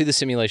 because to the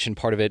simulation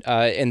part of it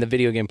and the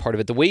video game part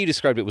of it, the way you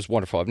described it was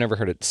wonderful. I've never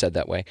heard it said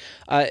that way.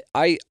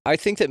 I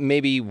think that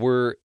maybe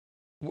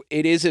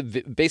it is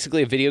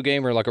basically a video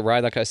game, or like a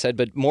ride, like I said,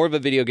 but more of a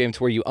video game to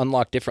where you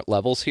unlock different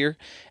levels here,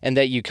 and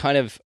that you kind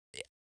of,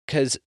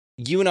 because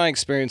you and I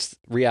experience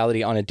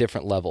reality on a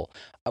different level.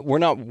 We're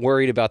not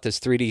worried about this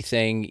 3D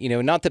thing,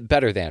 not that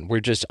better than, we're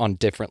just on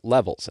different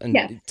levels.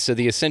 And so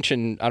the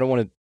ascension, I don't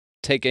want to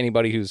take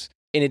anybody who's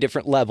in a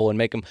different level and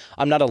make them.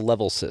 I'm not a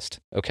level cyst.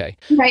 Okay.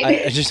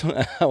 Right. I just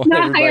I want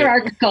Not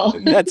hierarchical.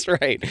 That's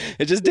right.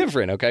 It's just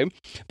different. Okay.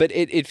 But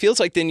it feels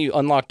like then you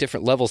unlock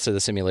different levels to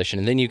the simulation,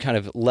 and then you kind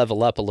of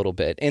level up a little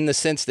bit in the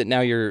sense that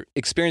now you're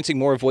experiencing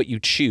more of what you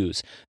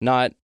choose,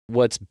 not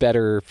what's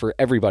better for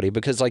everybody.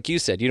 Because like you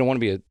said, you don't want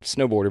to be a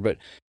snowboarder, but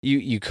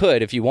you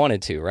could if you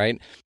wanted to,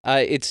 right?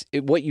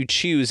 What you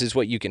choose is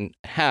what you can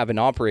have and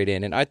operate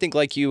in. And I think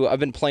like you, I've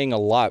been playing a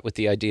lot with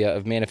the idea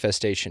of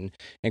manifestation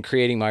and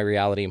creating my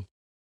reality.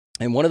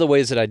 And one of the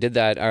ways that I did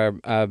that,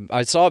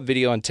 I saw a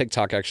video on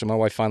TikTok. Actually, my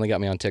wife finally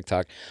got me on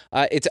TikTok.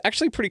 It's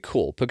actually pretty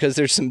cool because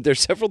there's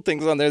several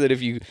things on there that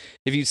if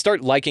you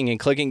start liking and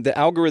clicking, the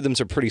algorithms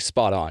are pretty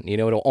spot on. You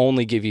know, it'll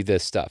only give you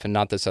this stuff and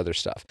not this other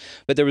stuff.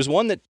 But there was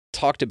one that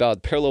talked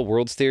about parallel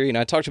worlds theory, and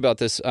I talked about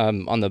this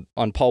on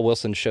Paul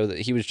Wilson's show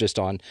that he was just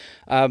on.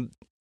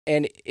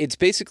 And it's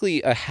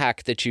basically a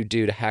hack that you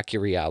do to hack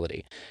your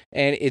reality.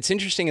 And it's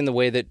interesting in the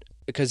way that,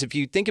 because if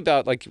you think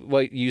about like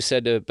what you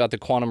said about the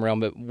quantum realm,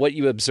 but what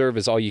you observe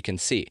is all you can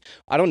see.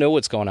 I don't know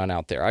what's going on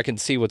out there. I can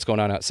see what's going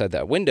on outside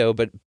that window,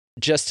 but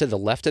just to the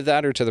left of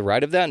that or to the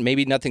right of that,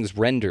 maybe nothing's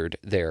rendered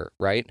there,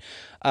 right?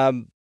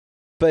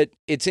 But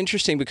it's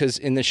interesting because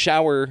in the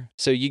shower,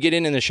 so you get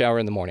in the shower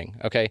in the morning,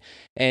 okay?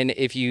 And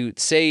if you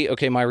say,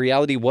 okay, my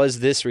reality was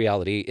this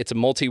reality, it's a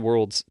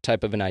multi-worlds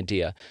type of an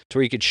idea to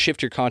where you could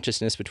shift your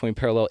consciousness between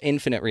parallel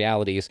infinite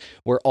realities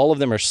where all of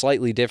them are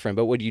slightly different.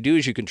 But what you do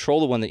is you control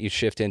the one that you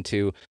shift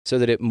into so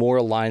that it more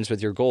aligns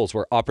with your goals,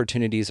 where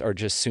opportunities are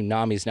just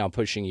tsunamis now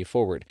pushing you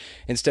forward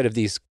instead of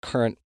these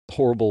current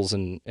horribles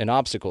and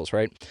obstacles,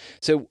 right?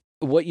 So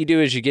what you do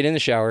is you get in the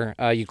shower,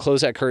 you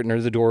close that curtain or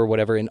the door or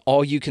whatever, and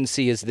all you can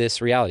see is this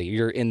reality.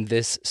 You're in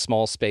this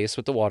small space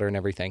with the water and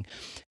everything.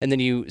 And then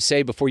you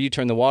say before you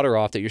turn the water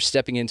off that you're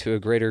stepping into a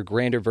greater,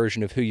 grander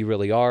version of who you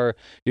really are.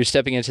 You're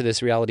stepping into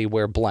this reality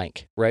where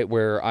blank, right?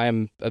 Where I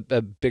am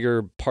a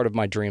bigger part of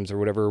my dreams or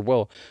whatever.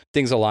 Well,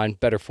 things align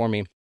better for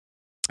me.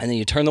 And then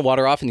you turn the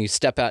water off and you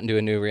step out into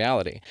a new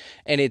reality.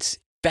 And it's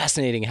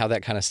fascinating how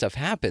that kind of stuff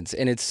happens,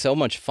 and it's so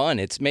much fun.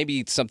 It's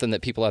maybe something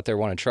that people out there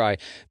want to try.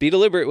 Be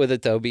deliberate with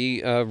it though.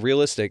 Be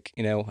realistic,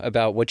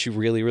 about what you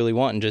really, really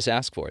want, and just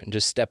ask for it and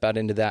just step out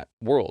into that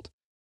world.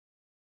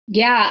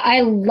 Yeah,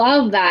 I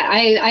love that.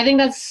 I think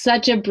that's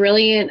such a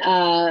brilliant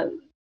I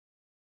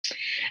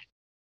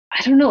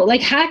don't know,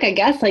 like hack, I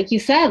guess, like you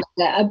said,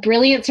 a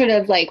brilliant sort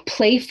of like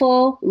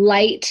playful,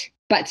 light,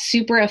 but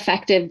super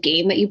effective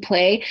game that you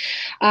play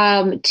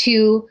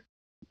to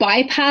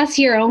bypass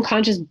your own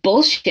conscious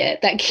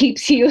bullshit that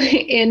keeps you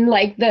in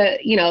like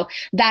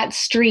that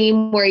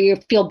stream where you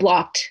feel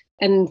blocked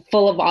and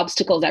full of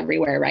obstacles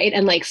everywhere, right?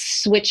 And like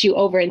switch you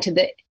over into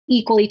the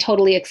equally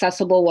totally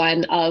accessible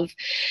one of,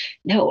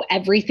 no,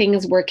 everything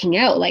is working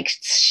out, like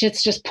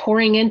shit's just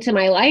pouring into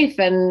my life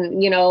and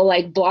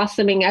like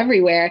blossoming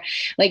everywhere.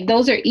 Like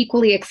those are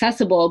equally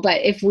accessible.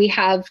 But if we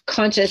have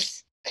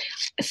conscious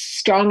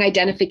strong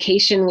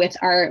identification with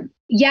our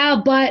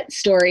but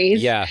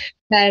stories,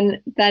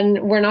 then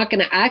we're not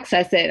going to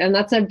access it. And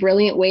that's a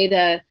brilliant way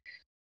to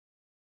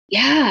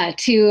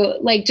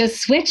like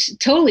just switch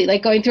totally,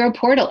 like going through a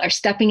portal or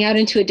stepping out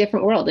into a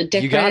different world, a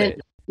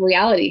different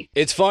reality.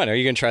 It's fun. Are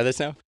you going to try this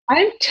now?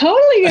 I'm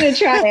totally going to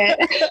try it.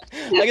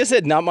 Like I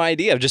said, not my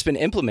idea. I've just been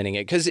implementing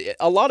it because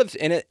a lot of,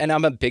 and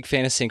I'm a big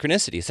fan of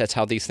synchronicities. That's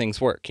how these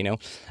things work,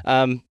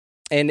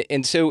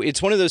 And so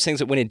it's one of those things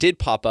that when it did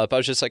pop up, I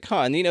was just like,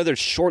 huh. And there's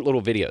short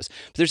little videos.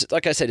 But there's,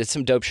 like I said, it's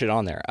some dope shit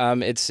on there.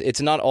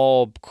 It's not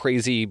all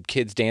crazy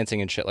kids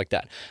dancing and shit like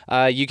that.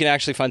 You can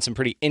actually find some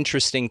pretty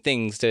interesting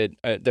things that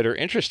are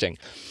interesting.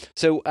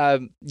 So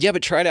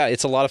but try it out.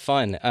 It's a lot of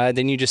fun.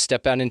 Then you just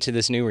step out into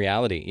this new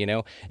reality.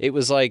 It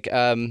was like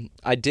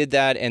I did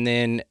that, and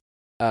then.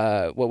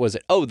 What was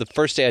it? Oh, the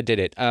first day I did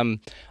it,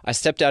 I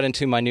stepped out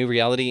into my new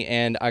reality,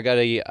 and I got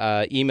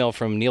a email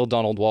from Neil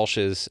Donald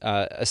Walsh's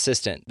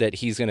assistant that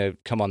he's going to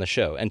come on the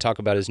show and talk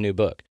about his new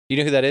book. You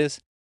know who that is?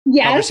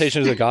 Yes.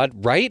 Conversations with God,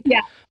 right? Yeah.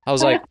 I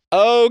was like,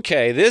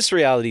 okay, this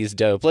reality is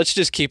dope. Let's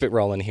just keep it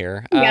rolling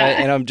here.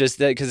 And I'm just,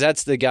 because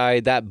that's the guy,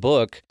 that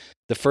book,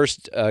 the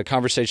first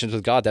Conversations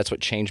with God, that's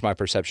what changed my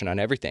perception on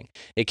everything.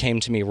 It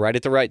came to me right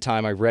at the right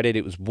time. I read it.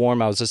 It was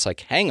warm. I was just like,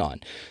 hang on,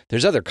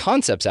 there's other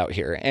concepts out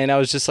here. And I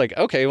was just like,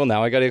 okay, well,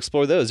 now I got to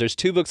explore those. There's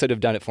two books that have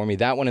done it for me.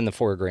 That one and The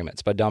Four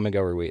Agreements by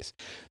Domingo Ruiz.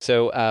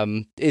 So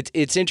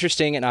it's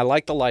interesting. And I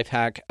like the life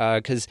hack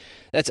because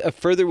that's a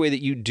further way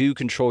that you do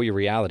control your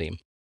reality.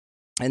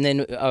 And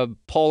then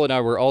Paul and I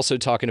were also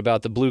talking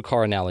about the blue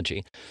car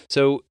analogy.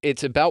 So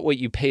it's about what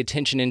you pay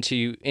attention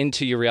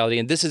into your reality,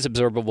 and this is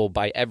observable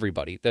by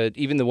everybody.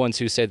 Even the ones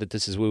who say that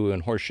this is woo-woo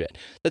and horseshit.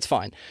 That's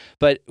fine.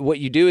 But what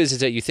you do is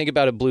that you think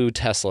about a blue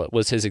Tesla,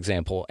 was his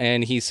example.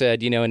 And he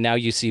said, and now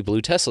you see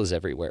blue Teslas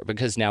everywhere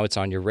because now it's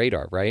on your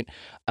radar, right?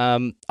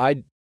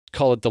 I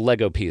call it the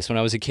Lego piece. When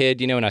I was a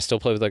kid, and I still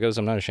play with Legos.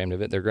 I'm not ashamed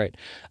of it. They're great.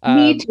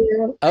 Me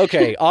too.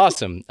 Okay,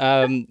 awesome.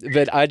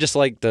 But I just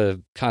like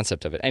the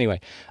concept of it. Anyway,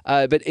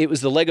 but it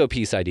was the Lego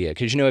piece idea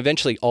because,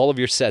 eventually all of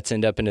your sets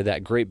end up into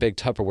that great big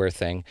Tupperware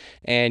thing,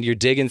 and you're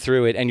digging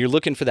through it, and you're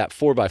looking for that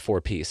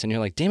 4x4 piece, and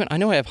you're like, damn it, I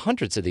know I have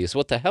hundreds of these.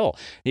 What the hell?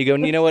 And you go,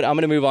 you know what? I'm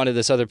going to move on to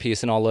this other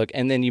piece, and I'll look.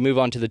 And then you move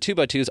on to the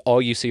 2x2s.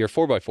 All you see are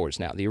 4x4s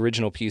now, the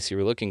original piece you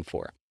were looking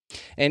for.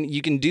 And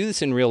you can do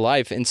this in real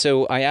life. And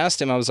so I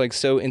asked him, I was like,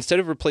 so instead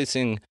of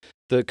replacing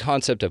the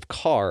concept of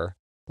car,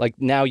 like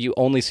now you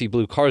only see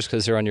blue cars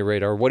because they're on your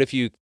radar, what if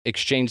you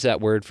exchange that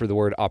word for the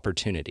word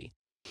opportunity?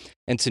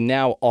 And so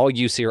now all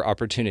you see are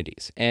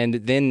opportunities. And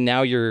then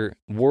now your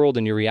world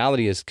and your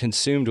reality is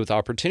consumed with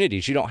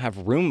opportunities. You don't have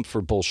room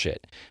for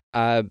bullshit.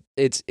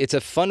 It's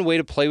a fun way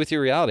to play with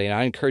your reality, and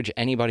I encourage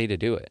anybody to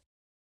do it.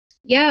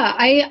 Yeah,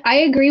 I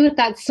agree with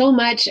that so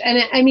much.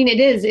 And I mean, it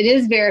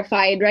is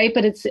verified, right?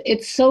 But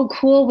it's so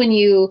cool when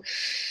you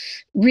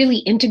really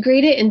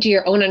integrate it into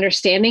your own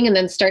understanding and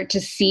then start to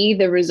see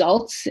the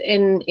results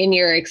in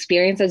your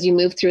experience as you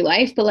move through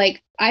life. But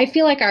like, I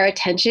feel like our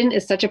attention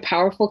is such a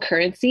powerful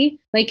currency.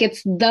 Like,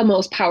 it's the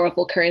most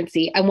powerful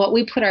currency. And what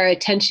we put our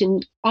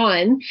attention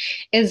on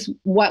is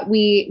what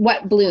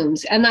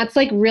blooms. And that's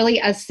like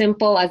really as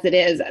simple as it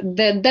is.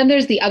 Then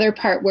there's the other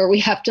part where we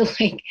have to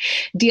like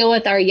deal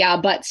with our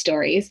but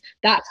stories.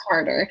 That's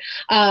harder.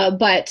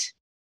 But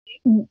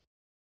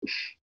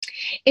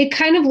it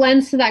kind of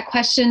lends to that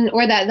question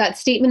or that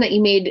statement that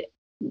you made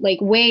like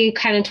way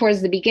kind of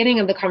towards the beginning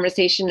of the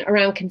conversation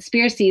around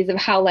conspiracies, of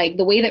how like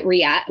the way that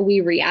we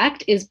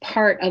react is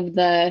part of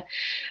the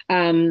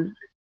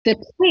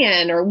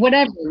plan or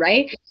whatever,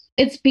 right?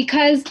 It's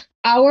because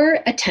our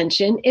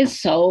attention is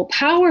so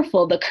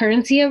powerful. The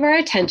currency of our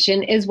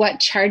attention is what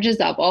charges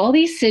up all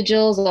these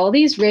sigils, all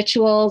these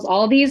rituals,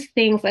 all these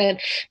things. And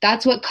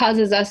that's what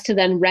causes us to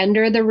then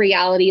render the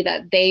reality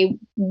that they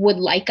would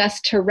like us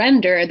to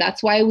render.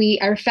 That's why we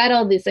are fed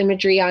all this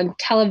imagery on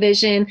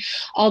television,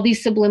 all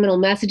these subliminal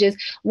messages.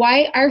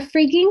 Why our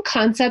freaking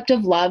concept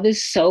of love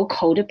is so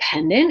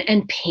codependent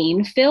and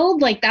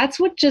pain-filled. Like, that's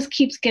what just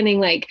keeps getting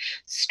like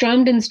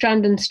strummed and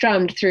strummed and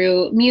strummed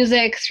through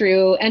music,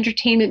 through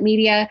entertainment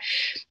media.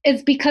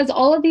 It's because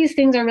all of these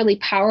things are really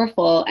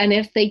powerful. And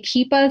if they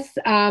keep us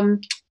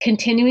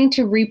continuing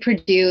to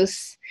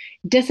reproduce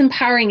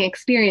disempowering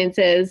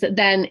experiences,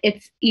 then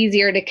it's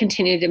easier to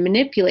continue to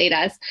manipulate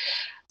us.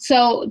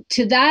 So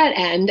to that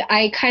end,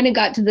 I kind of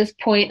got to this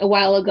point a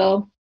while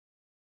ago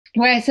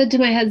where I said to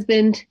my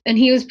husband, and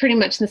he was pretty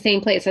much in the same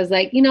place. I was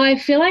like, I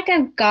feel like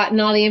I've gotten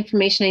all the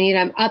information I need.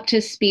 I'm up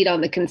to speed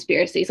on the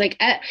conspiracies. Like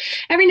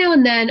every now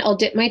and then I'll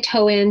dip my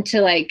toe in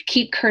to like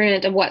keep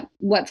current of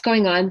what's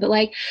going on. But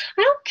like,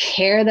 I don't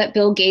care that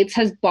Bill Gates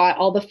has bought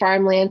all the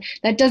farmland.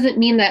 That doesn't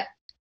mean that,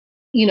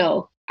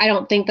 I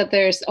don't think that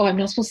there's, I'm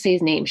not supposed to say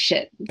his name.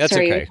 Shit. That's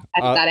Sorry, okay.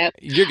 that out.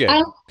 You're good.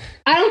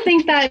 I don't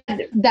think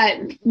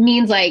that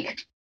means like,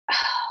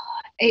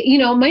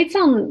 it might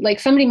sound like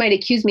somebody might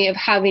accuse me of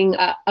having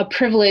a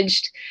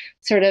privileged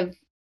sort of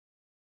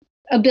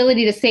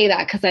ability to say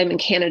that because I'm in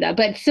Canada.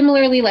 But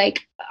similarly, like,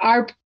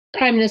 our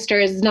prime minister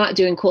is not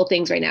doing cool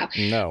things right now.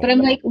 No. But I'm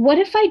like, what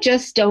if I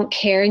just don't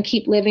care and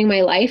keep living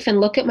my life and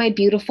look at my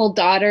beautiful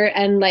daughter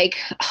and like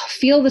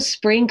feel the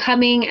spring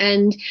coming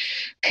and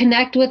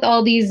connect with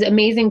all these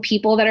amazing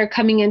people that are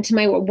coming into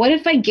my world? What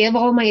if I give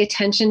all my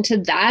attention to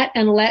that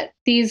and let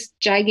these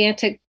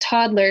gigantic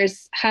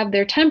toddlers have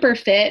their temper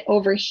fit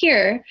over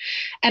here,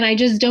 and I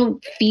just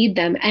don't feed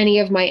them any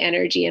of my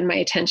energy and my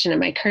attention and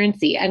my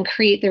currency and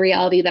create the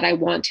reality that I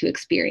want to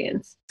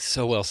experience?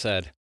 So well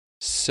said.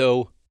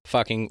 So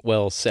fucking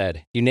well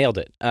said. You nailed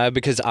it.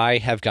 Because I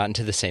have gotten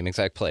to the same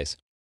exact place.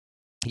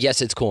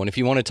 Yes, it's cool. And if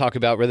you want to talk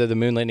about whether the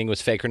moon landing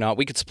was fake or not,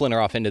 we could splinter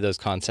off into those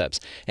concepts.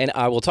 And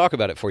I will talk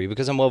about it for you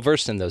because I'm well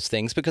versed in those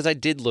things, because I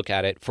did look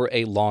at it for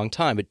a long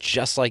time, but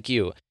just like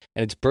you.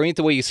 And it's brilliant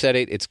the way you said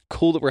it. It's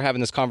cool that we're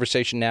having this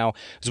conversation now,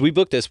 because we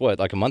booked this,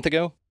 like a month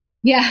ago?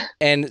 Yeah.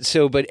 And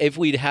so, but if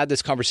we'd had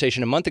this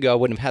conversation a month ago, I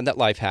wouldn't have had that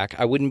life hack.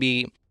 I wouldn't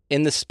be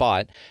in the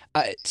spot.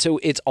 So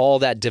it's all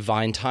that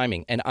divine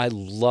timing. And I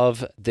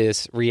love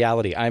this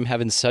reality. I'm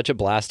having such a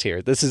blast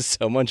here. This is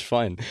so much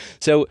fun.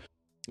 So,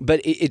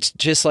 but it's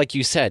just like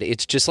you said,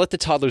 it's just let the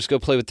toddlers go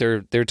play with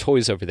their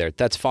toys over there.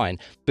 That's fine,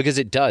 because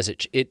it does.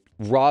 It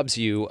robs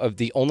you of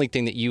the only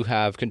thing that you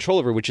have control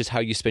over, which is how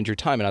you spend your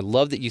time. And I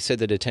love that you said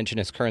that attention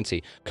is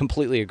currency.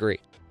 Completely agree.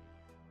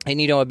 And,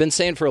 I've been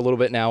saying for a little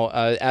bit now,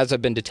 as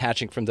I've been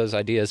detaching from those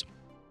ideas,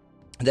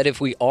 that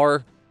if we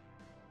are,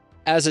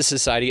 as a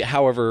society,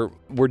 however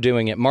we're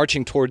doing it,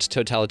 marching towards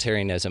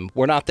totalitarianism,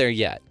 we're not there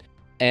yet.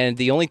 And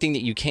the only thing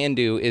that you can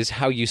do is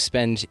how you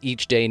spend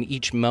each day and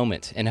each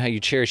moment, and how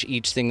you cherish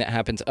each thing that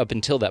happens up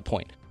until that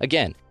point.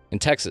 Again, in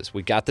Texas,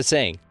 we got the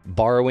saying,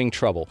 borrowing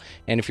trouble.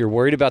 And if you're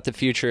worried about the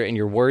future and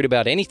you're worried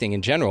about anything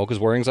in general, because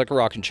worrying's like a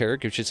rocking chair,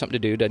 gives you something to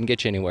do, doesn't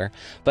get you anywhere,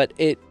 but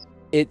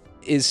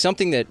is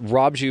something that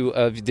robs you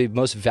of the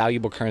most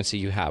valuable currency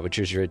you have, which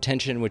is your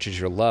attention, which is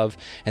your love.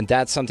 And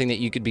that's something that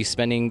you could be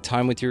spending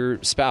time with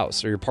your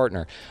spouse or your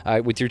partner,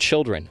 with your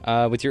children,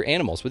 with your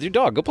animals, with your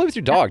dog. Go play with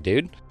your dog,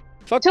 dude.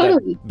 Fuck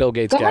Totally. that Bill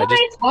Gates Go guy. on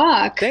my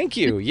walk. Thank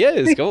you.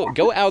 Yes,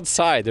 go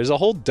outside. There's a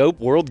whole dope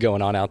world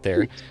going on out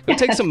there. Go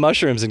take some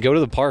mushrooms and go to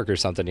the park or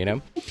something, you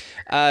know?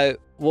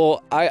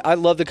 Well, I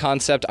love the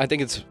concept. I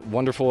think it's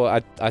wonderful.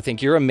 I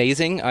think you're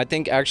amazing. I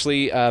think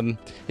actually,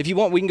 if you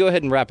want, we can go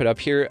ahead and wrap it up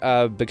here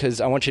because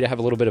I want you to have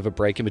a little bit of a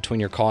break in between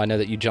your call. I know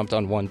that you jumped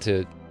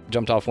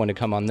off one to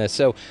come on this.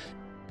 So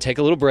take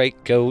a little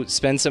break. Go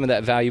spend some of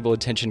that valuable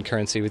attention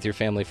currency with your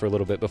family for a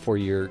little bit before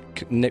your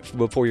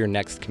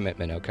next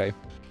commitment, okay?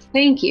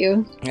 Thank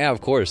you. Yeah,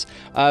 of course.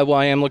 Well,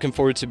 I am looking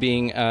forward to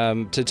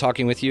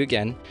talking with you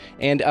again.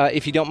 And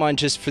if you don't mind,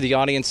 just for the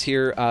audience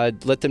here,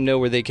 let them know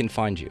where they can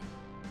find you.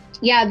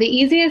 Yeah, the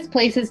easiest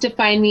places to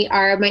find me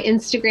are my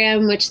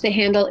Instagram, which the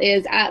handle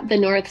is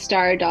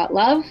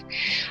 @thenorthstar.love.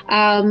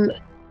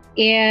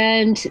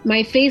 And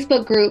my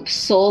Facebook group,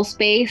 Soul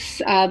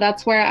Space,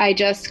 that's where I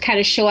just kind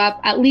of show up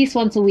at least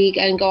once a week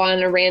and go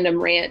on a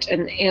random rant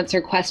and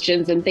answer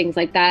questions and things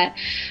like that.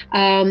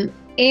 And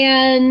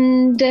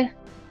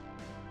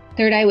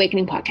Third Eye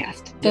Awakening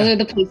podcast. Those are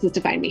the places to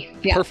find me.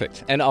 Yeah.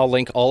 Perfect. And I'll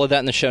link all of that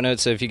in the show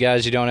notes. So if you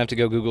don't have to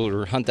go Google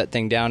or hunt that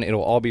thing down.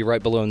 It'll all be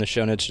right below in the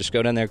show notes. Just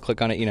go down there,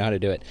 click on it. You know how to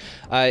do it.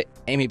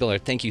 Amy Belair,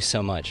 thank you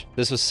so much.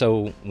 This was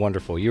so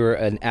wonderful. You were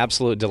an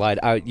absolute delight.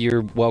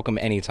 You're welcome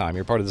anytime.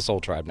 You're part of the Soul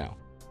Tribe now.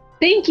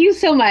 Thank you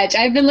so much.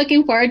 I've been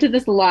looking forward to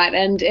this a lot,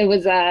 and it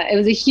was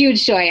a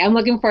huge joy. I'm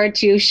looking forward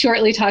to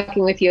shortly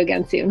talking with you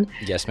again soon.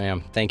 Yes,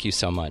 ma'am. Thank you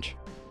so much.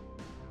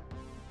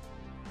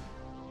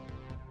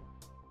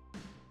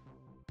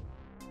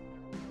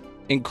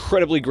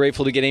 Incredibly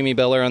grateful to get Amy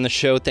Belair on the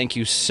show. Thank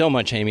you so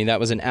much, Amy. That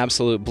was an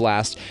absolute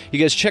blast. You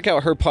guys check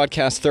out her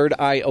podcast, Third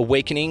Eye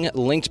Awakening,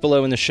 linked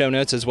below in the show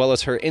notes, as well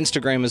as her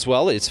Instagram as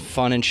well. It's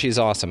fun and she's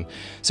awesome.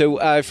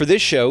 So for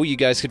this show, you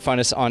guys could find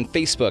us on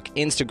Facebook,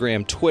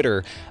 Instagram,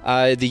 Twitter.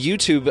 The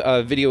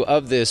YouTube video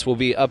of this will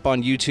be up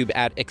on YouTube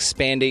at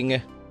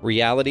Expanding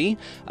Reality.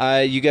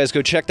 You guys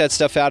go check that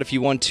stuff out. If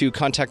you want to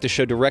contact the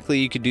show directly,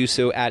 you could do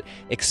so at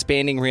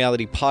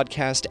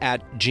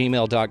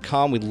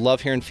expandingrealitypodcast@gmail.com. We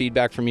love hearing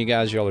feedback from you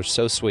guys. Y'all are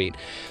so sweet.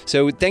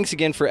 So thanks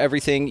again for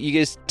everything. You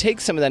guys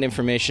take some of that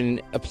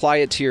information, apply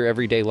it to your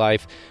everyday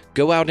life.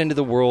 Go out into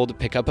the world,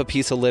 pick up a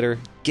piece of litter,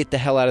 get the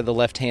hell out of the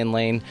left-hand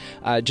lane.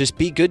 Just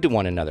be good to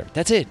one another.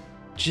 That's it.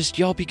 Just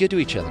y'all be good to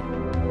each other.